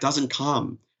threat doesn't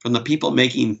come from the people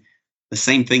making the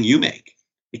same thing you make.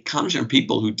 It comes from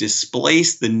people who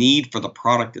displace the need for the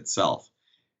product itself.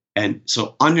 And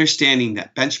so understanding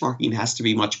that benchmarking has to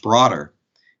be much broader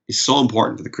is so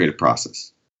important for the creative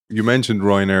process. You mentioned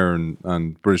Ryanair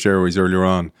and British Airways earlier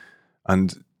on,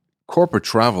 and corporate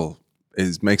travel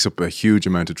makes up a huge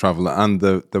amount of travel, and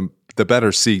the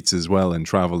better seats as well in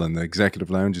travel and the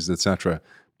executive lounges, etc.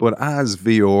 But as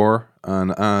VR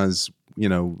and as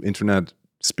internet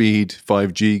speed,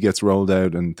 5G gets rolled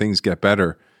out and things get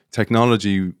better,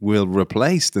 technology will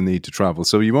replace the need to travel.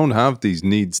 So you won't have these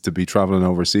needs to be traveling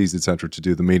overseas, etc., to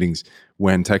do the meetings,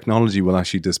 when technology will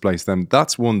actually displace them.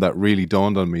 That's one that really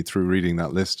dawned on me through reading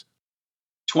that list.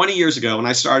 20 years ago, when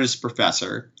I started as a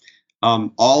professor,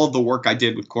 all of the work I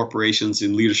did with corporations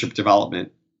in leadership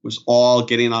development was all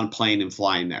getting on a plane and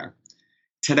flying there.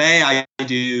 Today, I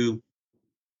do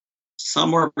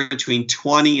somewhere between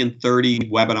 20 and 30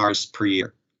 webinars per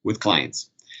year with clients.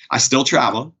 I still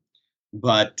travel,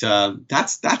 but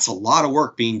that's a lot of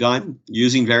work being done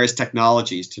using various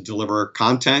technologies to deliver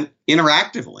content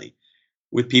interactively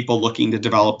with people looking to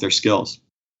develop their skills.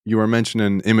 You were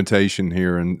mentioning imitation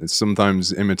here, and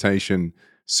sometimes imitation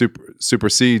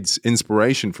supersedes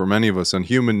inspiration for many of us, and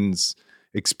humans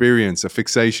experience a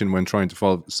fixation when trying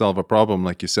to solve a problem,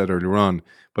 like you said earlier on.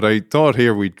 But I thought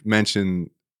here we'd mention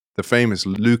the famous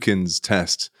Lukin's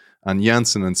test and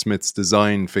Janssen and Smith's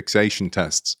design fixation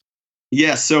tests.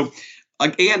 Yeah, so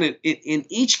again, in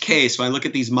each case, when I look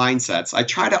at these mindsets, I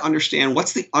try to understand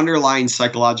what's the underlying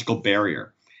psychological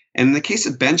barrier. And in the case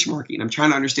of benchmarking, I'm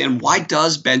trying to understand, why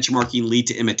does benchmarking lead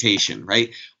to imitation,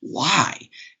 right? Why?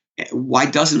 Why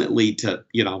doesn't it lead to,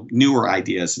 newer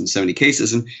ideas in so many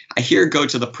cases? And I here go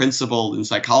to the principle in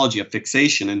psychology of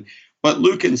fixation. And what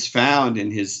Lukin's found in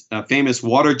his famous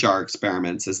water jar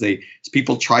experiments, as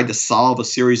people tried to solve a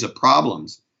series of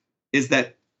problems, is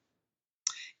that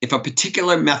if a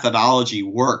particular methodology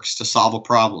works to solve a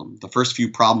problem, the first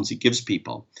few problems he gives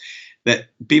people, that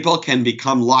people can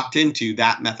become locked into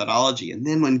that methodology. And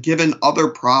then when given other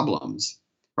problems,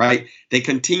 right, they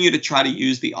continue to try to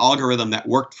use the algorithm that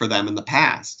worked for them in the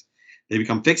past. They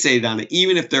become fixated on it,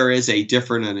 even if there is a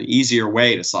different and an easier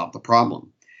way to solve the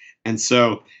problem. And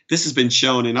so this has been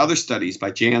shown in other studies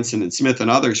by Jansen and Smith and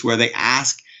others, where they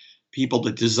ask people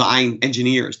to design,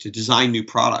 engineers to design new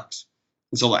products.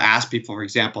 And so they'll ask people, for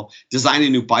example, design a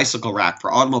new bicycle rack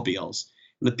for automobiles.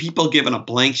 And the people given a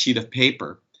blank sheet of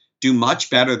paper do much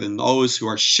better than those who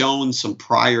are shown some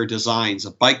prior designs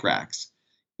of bike racks.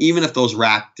 Even if those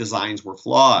rack designs were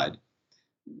flawed,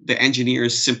 the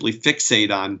engineers simply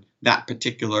fixate on that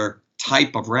particular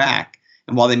type of rack.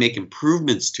 And while they make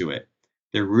improvements to it,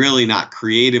 they're really not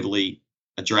creatively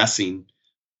addressing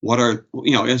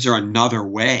is there another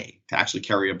way to actually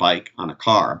carry a bike on a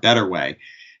car, a better way?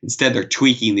 Instead, they're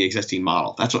tweaking the existing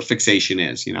model. That's what fixation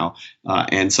is,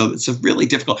 and so it's a really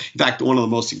difficult. In fact, one of the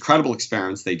most incredible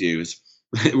experiments they do is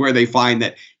where they find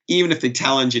that even if they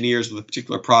tell engineers with a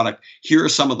particular product, here are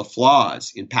some of the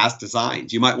flaws in past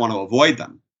designs, you might want to avoid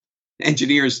them.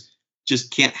 Engineers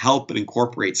just can't help but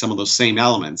incorporate some of those same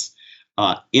elements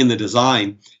in the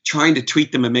design, trying to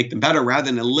tweak them and make them better rather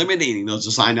than eliminating those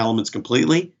design elements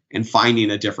completely and finding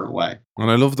a different way.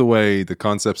 And I love the way the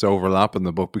concepts overlap in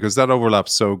the book, because that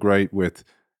overlaps so great with,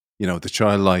 the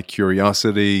childlike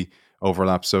curiosity,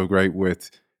 overlaps so great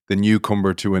with the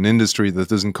newcomer to an industry that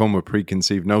doesn't come with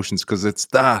preconceived notions, because it's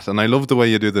that. And I love the way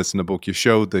you do this in the book. You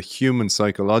show the human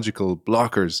psychological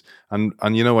blockers. And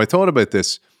I thought about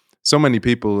this. So many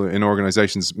people in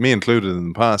organizations, me included in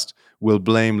the past, will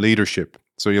blame leadership.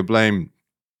 So you'll blame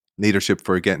leadership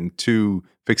for getting too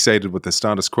fixated with the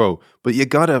status quo. But you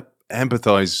got to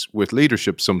empathize with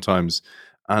leadership sometimes.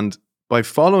 And by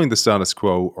following the status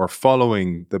quo or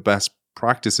following the best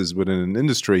practices within an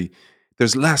industry,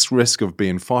 there's less risk of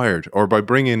being fired. Or by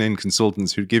bringing in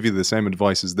consultants who give you the same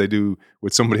advice as they do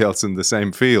with somebody else in the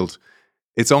same field,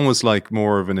 it's almost like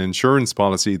more of an insurance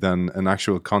policy than an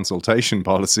actual consultation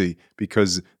policy,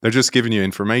 because they're just giving you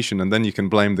information, and then you can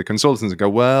blame the consultants and go,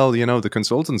 well, the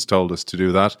consultants told us to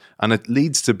do that. And it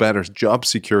leads to better job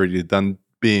security than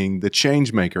being the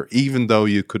change maker, even though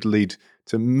you could lead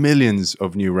to millions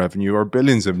of new revenue or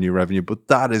billions of new revenue, but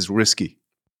that is risky.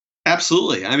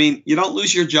 Absolutely. I mean, you don't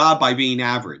lose your job by being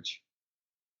average.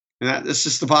 And that's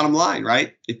just the bottom line,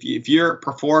 right? If you're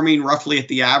performing roughly at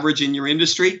the average in your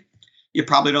industry, you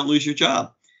probably don't lose your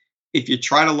job. If you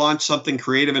try to launch something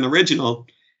creative and original,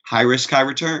 high risk, high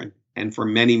return. And for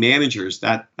many managers,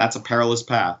 that's a perilous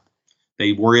path.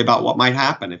 They worry about what might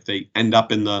happen if they end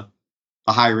up in the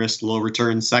high risk, low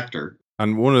return sector.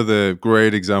 And one of the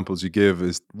great examples you give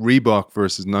is Reebok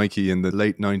versus Nike in the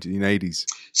late 1980s.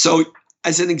 So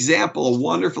as an example, a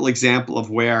wonderful example of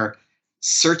where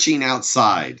searching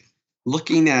outside,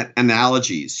 looking at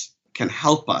analogies, can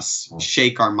help us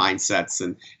shake our mindsets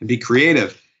and be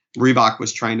creative. Reebok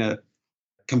was trying to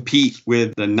compete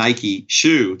with the Nike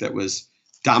shoe that was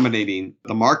dominating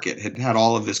the market, had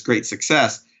all of this great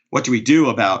success. What do we do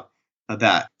about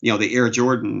that? The Air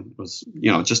Jordan was,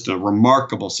 just a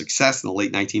remarkable success in the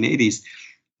late 1980s.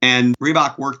 And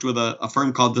Reebok worked with a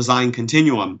firm called Design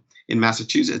Continuum in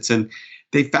Massachusetts. And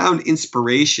they found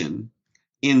inspiration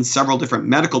in several different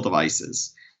medical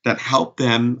devices that helped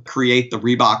them create the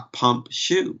Reebok pump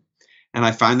shoe. And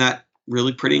I find that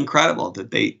really pretty incredible that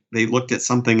they looked at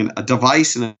something, a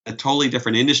device in a totally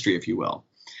different industry, if you will,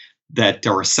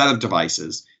 or a set of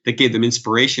devices that gave them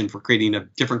inspiration for creating a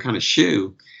different kind of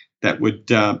shoe that would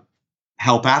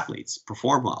help athletes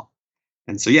perform well.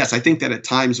 And so, yes, I think that at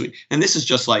times, and this is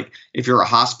just like if you're a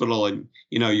hospital and,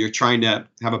 you're trying to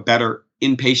have a better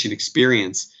inpatient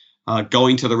experience,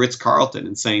 going to the Ritz-Carlton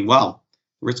and saying, well,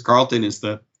 Ritz-Carlton is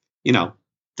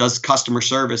does customer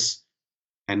service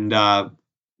and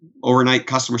overnight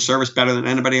customer service better than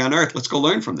anybody on earth. Let's go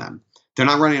learn from them. They're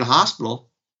not running a hospital,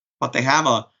 but they have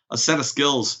a set of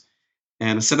skills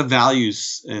and a set of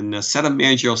values and a set of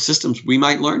managerial systems we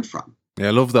might learn from. Yeah,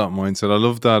 I love that mindset. I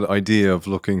love that idea of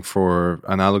looking for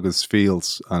analogous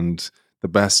fields and the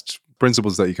best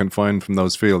principles that you can find from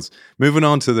those fields. Moving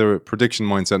on to the prediction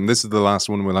mindset, and this is the last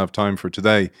one we'll have time for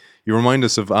today. You remind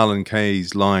us of Alan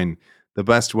Kay's line, the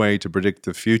best way to predict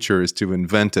the future is to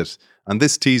invent it. And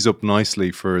this tees up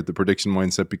nicely for the prediction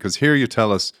mindset, because here you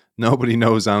tell us nobody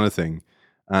knows anything,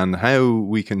 and how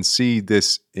we can see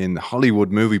this in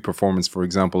Hollywood movie performance, for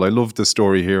example. I love the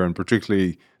story here, and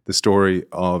particularly the story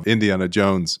of Indiana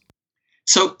Jones.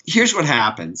 So here's what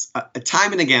happens.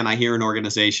 Time and again, I hear in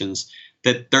organizations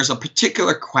that there's a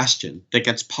particular question that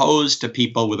gets posed to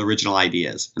people with original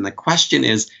ideas. And the question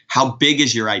is, how big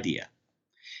is your idea?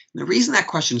 And the reason that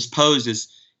question is posed is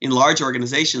in large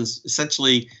organizations,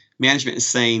 essentially management is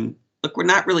saying, look, we're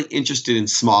not really interested in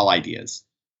small ideas.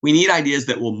 We need ideas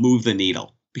that will move the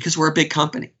needle because we're a big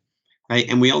company, right?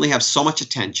 And we only have so much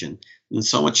attention. and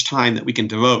so much time that we can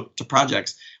devote to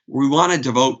projects. We want to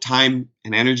devote time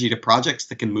and energy to projects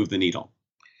that can move the needle.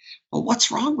 Well,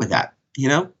 what's wrong with that?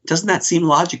 Doesn't that seem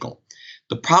logical?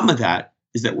 The problem with that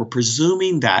is that we're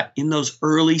presuming that in those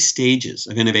early stages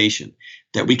of innovation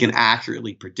that we can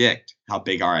accurately predict how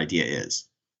big our idea is.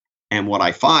 And what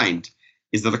I find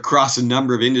is that across a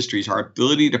number of industries, our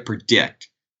ability to predict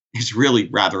is really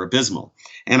rather abysmal.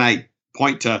 And I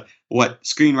point to what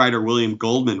screenwriter William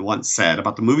Goldman once said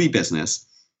about the movie business.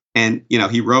 And,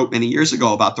 he wrote many years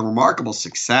ago about the remarkable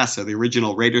success of the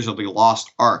original Raiders of the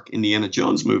Lost Ark Indiana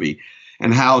Jones movie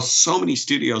and how so many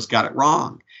studios got it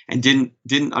wrong and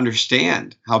didn't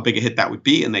understand how big a hit that would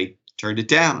be, and they turned it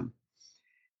down.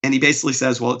 And he basically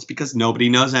says, well, it's because nobody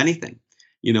knows anything,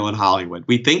 in Hollywood.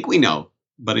 We think we know,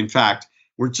 but in fact,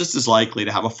 we're just as likely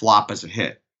to have a flop as a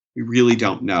hit. We really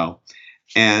don't know.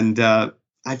 And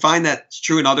I find that's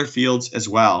true in other fields as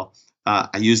well.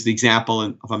 I use the example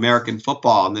of American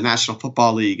football and the National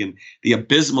Football League and the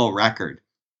abysmal record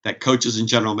that coaches and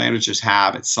general managers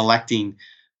have at selecting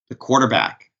the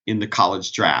quarterback in the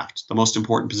college draft, the most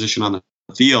important position on the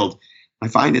field. I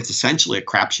find it's essentially a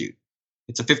crapshoot.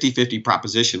 It's a 50-50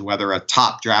 proposition whether a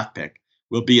top draft pick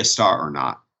will be a star or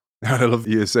not. I love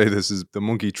you say this is the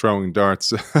monkey throwing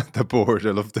darts at the board.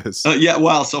 I love this.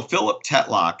 So Philip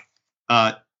Tetlock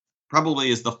probably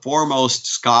is the foremost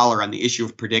scholar on the issue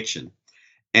of prediction.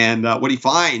 And what he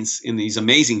finds in these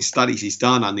amazing studies he's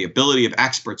done on the ability of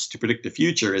experts to predict the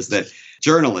future is that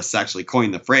journalists actually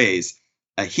coined the phrase.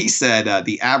 He said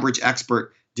the average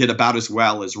expert did about as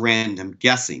well as random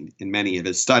guessing in many of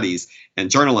his studies. And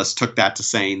journalists took that to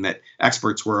saying that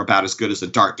experts were about as good as a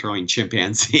dart-throwing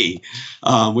chimpanzee,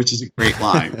 which is a great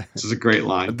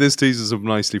line. This teases us up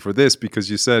nicely for this because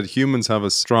you said humans have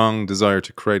a strong desire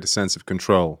to create a sense of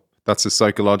control. That's a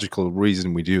psychological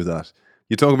reason we do that.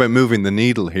 You talk about moving the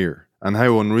needle here and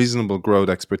how unreasonable growth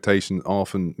expectation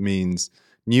often means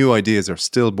new ideas are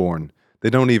stillborn. They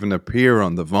don't even appear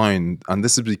on the vine. And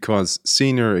this is because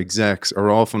senior execs are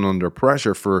often under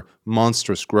pressure for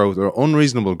monstrous growth or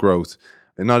unreasonable growth.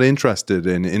 They're not interested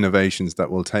in innovations that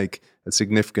will take a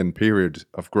significant period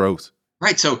of growth.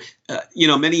 Right. So,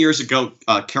 many years ago,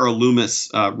 Carol Loomis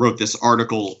wrote this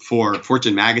article for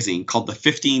Fortune magazine called The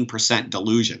 15%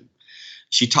 Delusion.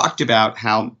 She talked about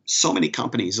how so many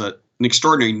companies, an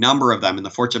extraordinary number of them in the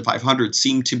Fortune 500,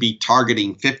 seem to be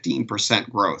targeting 15%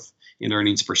 growth in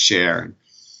earnings per share.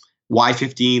 Why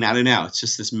 15? I don't know. It's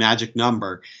just this magic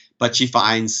number. But she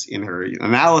finds in her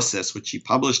analysis, which she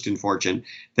published in Fortune,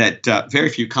 that very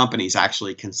few companies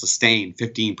actually can sustain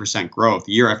 15% growth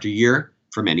year after year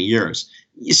for many years.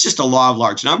 It's just a law of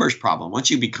large numbers problem.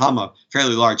 Once you become a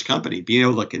fairly large company, being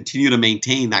able to continue to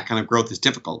maintain that kind of growth is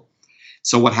difficult.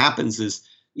 So what happens is,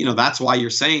 that's why you're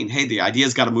saying, hey, the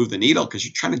idea's got to move the needle because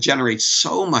you're trying to generate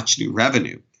so much new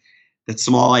revenue that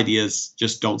small ideas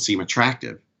just don't seem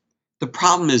attractive. The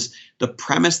problem is the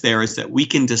premise there is that we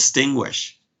can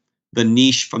distinguish the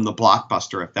niche from the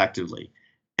blockbuster effectively.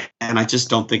 And I just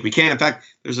don't think we can. In fact,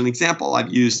 there's an example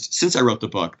I've used since I wrote the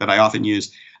book that I often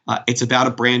use. It's about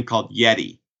a brand called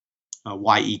Yeti,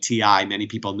 Y-E-T-I. Many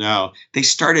people know. They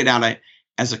started out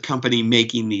as a company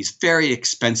making these very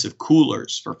expensive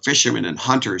coolers for fishermen and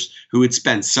hunters who would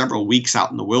spend several weeks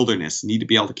out in the wilderness and need to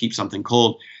be able to keep something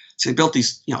cold. So they built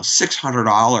these,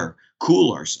 $600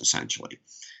 coolers, essentially.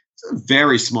 It's a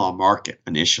very small market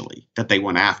initially that they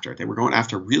went after. They were going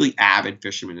after really avid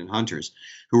fishermen and hunters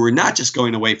who were not just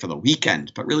going away for the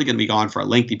weekend, but really going to be gone for a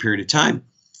lengthy period of time.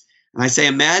 And I say,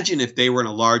 imagine if they were in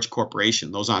a large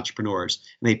corporation, those entrepreneurs,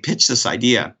 and they pitched this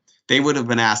idea. They would have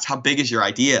been asked, how big is your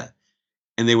idea?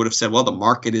 And they would have said, well, the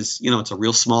market is, it's a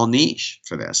real small niche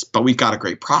for this, but we've got a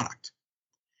great product.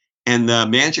 And the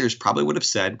managers probably would have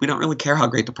said, we don't really care how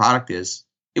great the product is.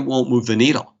 It won't move the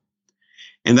needle.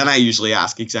 And then I usually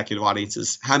ask executive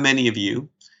audiences, how many of you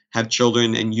have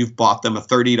children and you've bought them a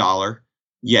 $30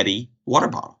 Yeti water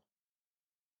bottle?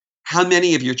 How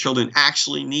many of your children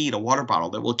actually need a water bottle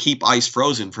that will keep ice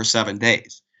frozen for 7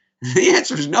 days? The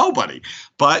answer is nobody.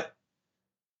 But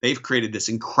they've created this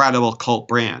incredible cult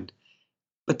brand.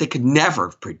 But they could never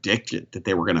have predicted that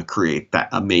they were going to create that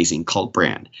amazing cult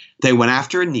brand. They went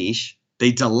after a niche.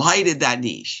 They delighted that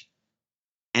niche.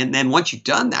 And then once you've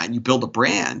done that and you build a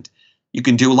brand, you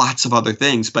can do lots of other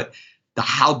things. But the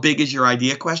how big is your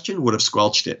idea question would have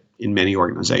squelched it in many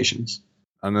organizations.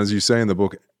 And as you say in the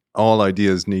book, all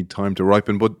ideas need time to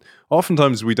ripen. But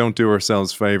oftentimes we don't do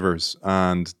ourselves favors.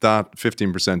 And that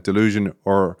 15% delusion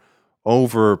or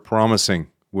over-promising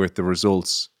with the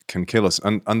results can kill us.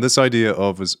 And this idea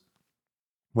of is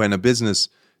when a business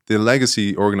the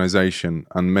legacy organization,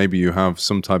 and maybe you have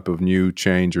some type of new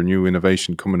change or new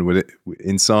innovation coming with it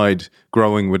inside,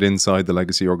 growing with inside the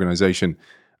legacy organization,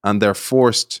 and they're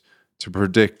forced to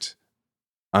predict,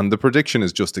 and the prediction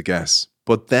is just a guess.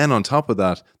 But then on top of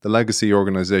that, the legacy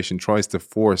organization tries to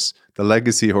force the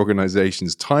legacy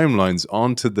organization's timelines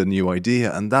onto the new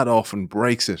idea, and that often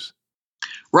breaks it.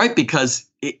 Right, because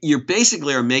you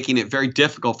basically are making it very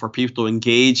difficult for people to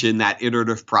engage in that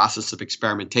iterative process of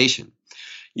experimentation.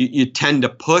 You tend to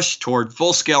push toward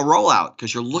full-scale rollout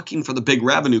because you're looking for the big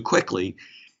revenue quickly,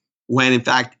 when in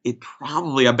fact it's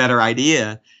probably a better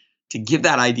idea to give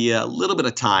that idea a little bit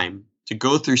of time to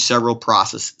go through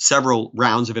several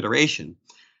rounds of iteration.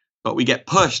 But we get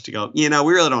pushed to go, we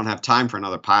really don't have time for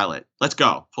another pilot. Let's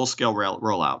go, full-scale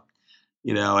rollout.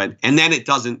 And then it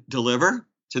doesn't deliver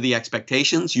to the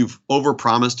expectations. You've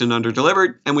overpromised and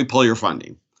underdelivered, and we pull your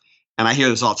funding. And I hear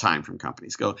this all the time from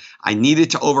companies. I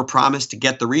needed to overpromise to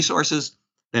get the resources.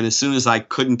 Then as soon as I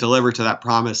couldn't deliver to that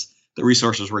promise, the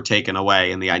resources were taken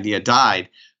away and the idea died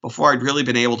before I'd really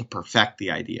been able to perfect the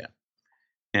idea.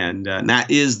 And that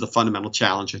is the fundamental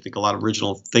challenge I think a lot of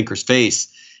original thinkers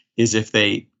face, is if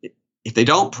they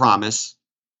don't promise,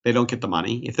 they don't get the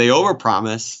money. If they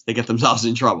overpromise, they get themselves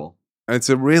in trouble. It's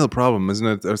a real problem, isn't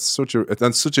it? That's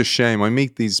such a shame. I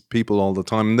meet these people all the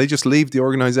time, and they just leave the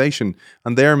organization,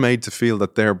 and they're made to feel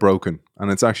that they're broken, and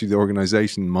it's actually the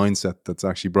organization mindset that's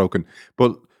actually broken.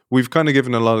 But we've kind of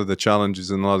given a lot of the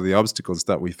challenges and a lot of the obstacles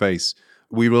that we face.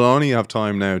 We will only have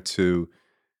time now to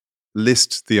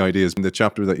list the ideas. In the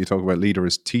chapter that you talk about leader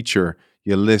as teacher,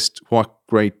 you list what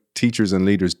great teachers and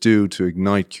leaders do to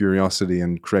ignite curiosity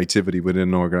and creativity within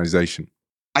an organization.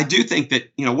 I do think that,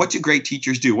 what do great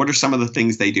teachers do? What are some of the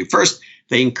things they do? First,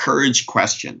 they encourage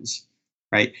questions,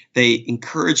 right? They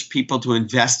encourage people to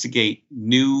investigate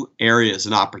new areas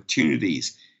and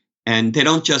opportunities. And they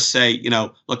don't just say,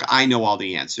 look, I know all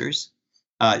the answers,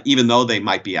 even though they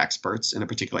might be experts in a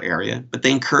particular area. But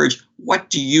they encourage, what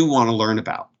do you want to learn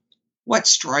about? What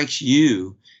strikes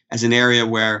you as an area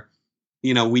where,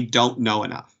 we don't know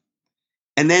enough?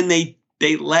 And then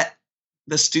they let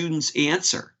the students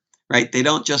answer. Right? They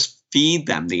don't just feed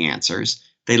them the answers.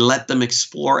 They let them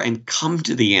explore and come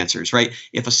to the answers, right?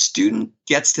 If a student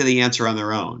gets to the answer on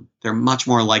their own, they're much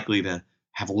more likely to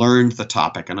have learned the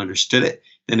topic and understood it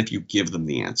than if you give them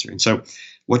the answer. And so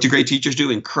what do great teachers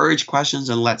do? Encourage questions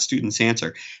and let students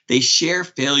answer. They share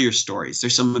failure stories.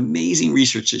 There's some amazing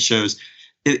research that shows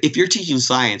that if you're teaching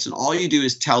science and all you do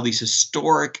is tell these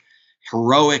historic,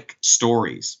 heroic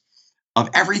stories of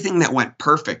everything that went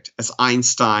perfect as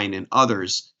Einstein and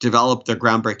others developed their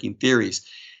groundbreaking theories,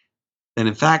 then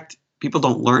in fact, people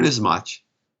don't learn as much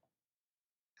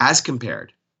as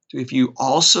compared to if you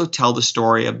also tell the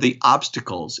story of the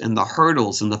obstacles and the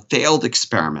hurdles and the failed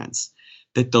experiments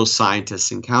that those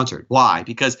scientists encountered. Why?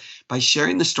 Because by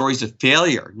sharing the stories of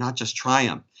failure, not just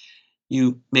triumph,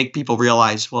 you make people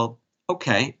realize, well,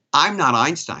 okay, I'm not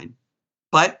Einstein,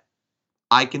 but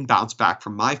I can bounce back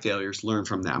from my failures, learn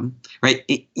from them, right?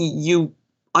 You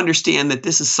understand that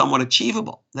this is somewhat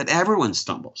achievable, that everyone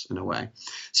stumbles in a way.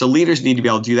 So leaders need to be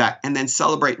able to do that and then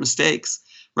celebrate mistakes,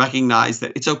 recognize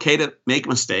that it's okay to make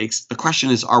mistakes. The question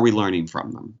is, are we learning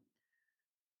from them?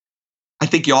 I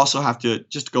think you also have to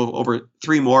just go over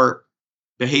 3 more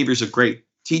behaviors of great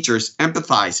teachers: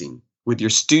 empathizing with your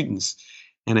students.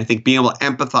 And I think being able to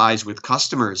empathize with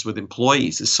customers, with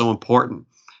employees is so important.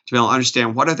 To be able to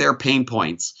understand what are their pain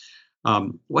points,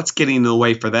 what's getting in the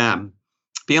way for them.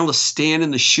 Being able to stand in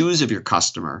the shoes of your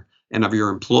customer and of your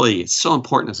employee is so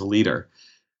important as a leader.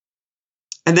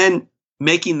 And then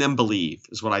making them believe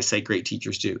is what I say great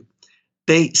teachers do.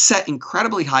 They set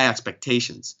incredibly high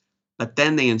expectations, but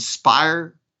then they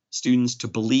inspire students to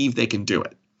believe they can do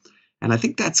it. And I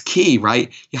think that's key,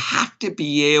 right? You have to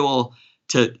be able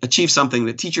to achieve something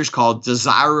that teachers call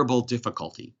desirable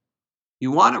difficulty. You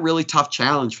want a really tough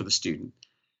challenge for the student,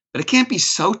 but it can't be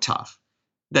so tough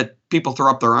that people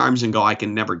throw up their arms and go, I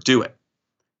can never do it.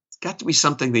 It's got to be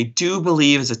something they do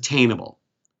believe is attainable,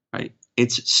 right?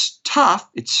 It's tough,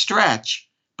 it's stretch,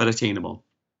 but attainable.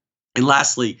 And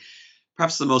lastly,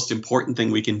 perhaps the most important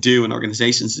thing we can do in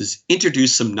organizations is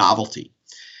introduce some novelty.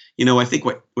 I think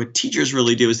what teachers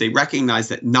really do is they recognize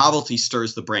that novelty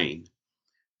stirs the brain,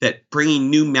 that bringing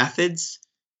new methods,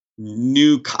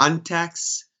 new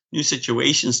contexts, new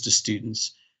situations to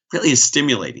students really is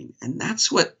stimulating. And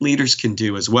that's what leaders can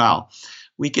do as well.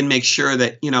 We can make sure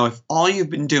that, if all you've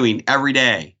been doing every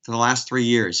day for the last 3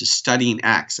 years is studying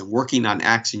X and working on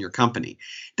X in your company,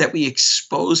 that we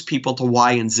expose people to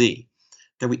Y and Z,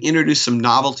 that we introduce some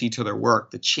novelty to their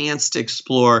work, the chance to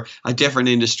explore a different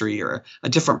industry or a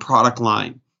different product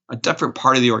line, a different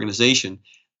part of the organization.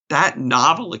 that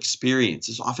novel experience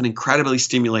is often incredibly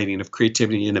stimulating of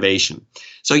creativity and innovation.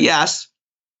 So yes,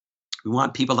 we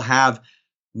want people to have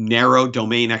narrow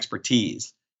domain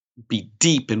expertise, be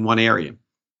deep in one area,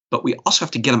 but we also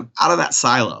have to get them out of that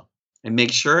silo and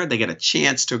make sure they get a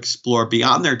chance to explore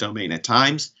beyond their domain at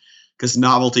times, because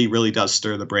novelty really does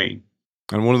stir the brain.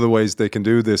 And one of the ways they can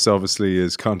do this, obviously,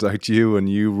 is contact you, and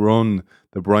you run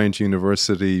the Bryant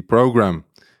University program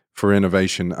for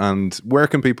innovation. And where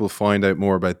can people find out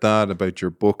more about that, about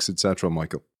your books, etc.,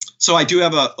 Michael? So I do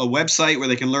have a website where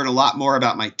they can learn a lot more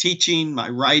about my teaching, my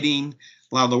writing,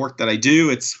 a lot of the work that I do.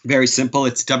 It's very simple.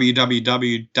 It's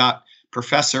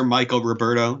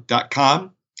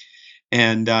www.professormichaelroberto.com.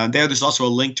 And there's also a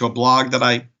link to a blog that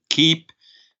I keep.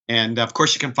 And of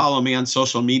course, you can follow me on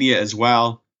social media as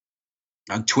well.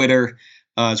 On Twitter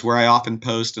is where I often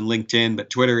post, and LinkedIn,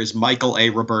 but Twitter is Michael A.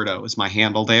 Roberto is my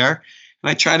handle there. And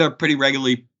I try to pretty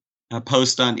regularly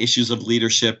post on issues of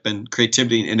leadership and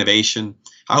creativity and innovation.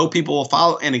 I hope people will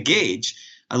follow and engage.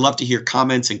 I love to hear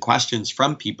comments and questions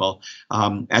from people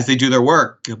as they do their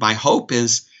work. My hope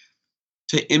is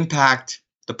to impact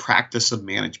the practice of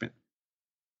management.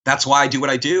 That's why I do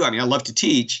what I do. I mean, I love to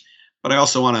teach, but I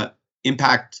also want to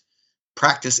impact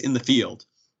practice in the field.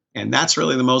 And that's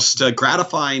really the most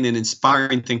gratifying and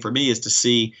inspiring thing for me, is to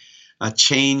see a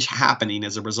change happening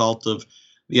as a result of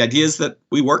the ideas that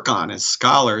we work on as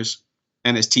scholars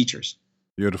and as teachers.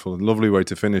 Beautiful. Lovely way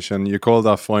to finish. And you call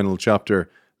that final chapter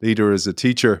Leader as a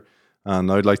Teacher.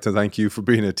 And I'd like to thank you for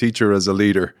being a teacher as a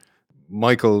leader.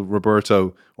 Michael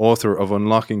Roberto, author of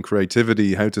Unlocking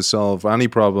Creativity, How to Solve Any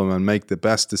Problem and Make the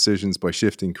Best Decisions by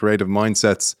Shifting Creative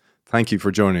Mindsets. Thank you for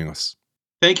joining us.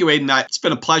 Thank you, Aidan. It's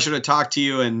been a pleasure to talk to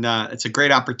you, and it's a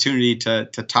great opportunity to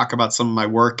talk about some of my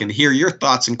work and hear your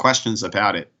thoughts and questions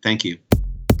about it. Thank you.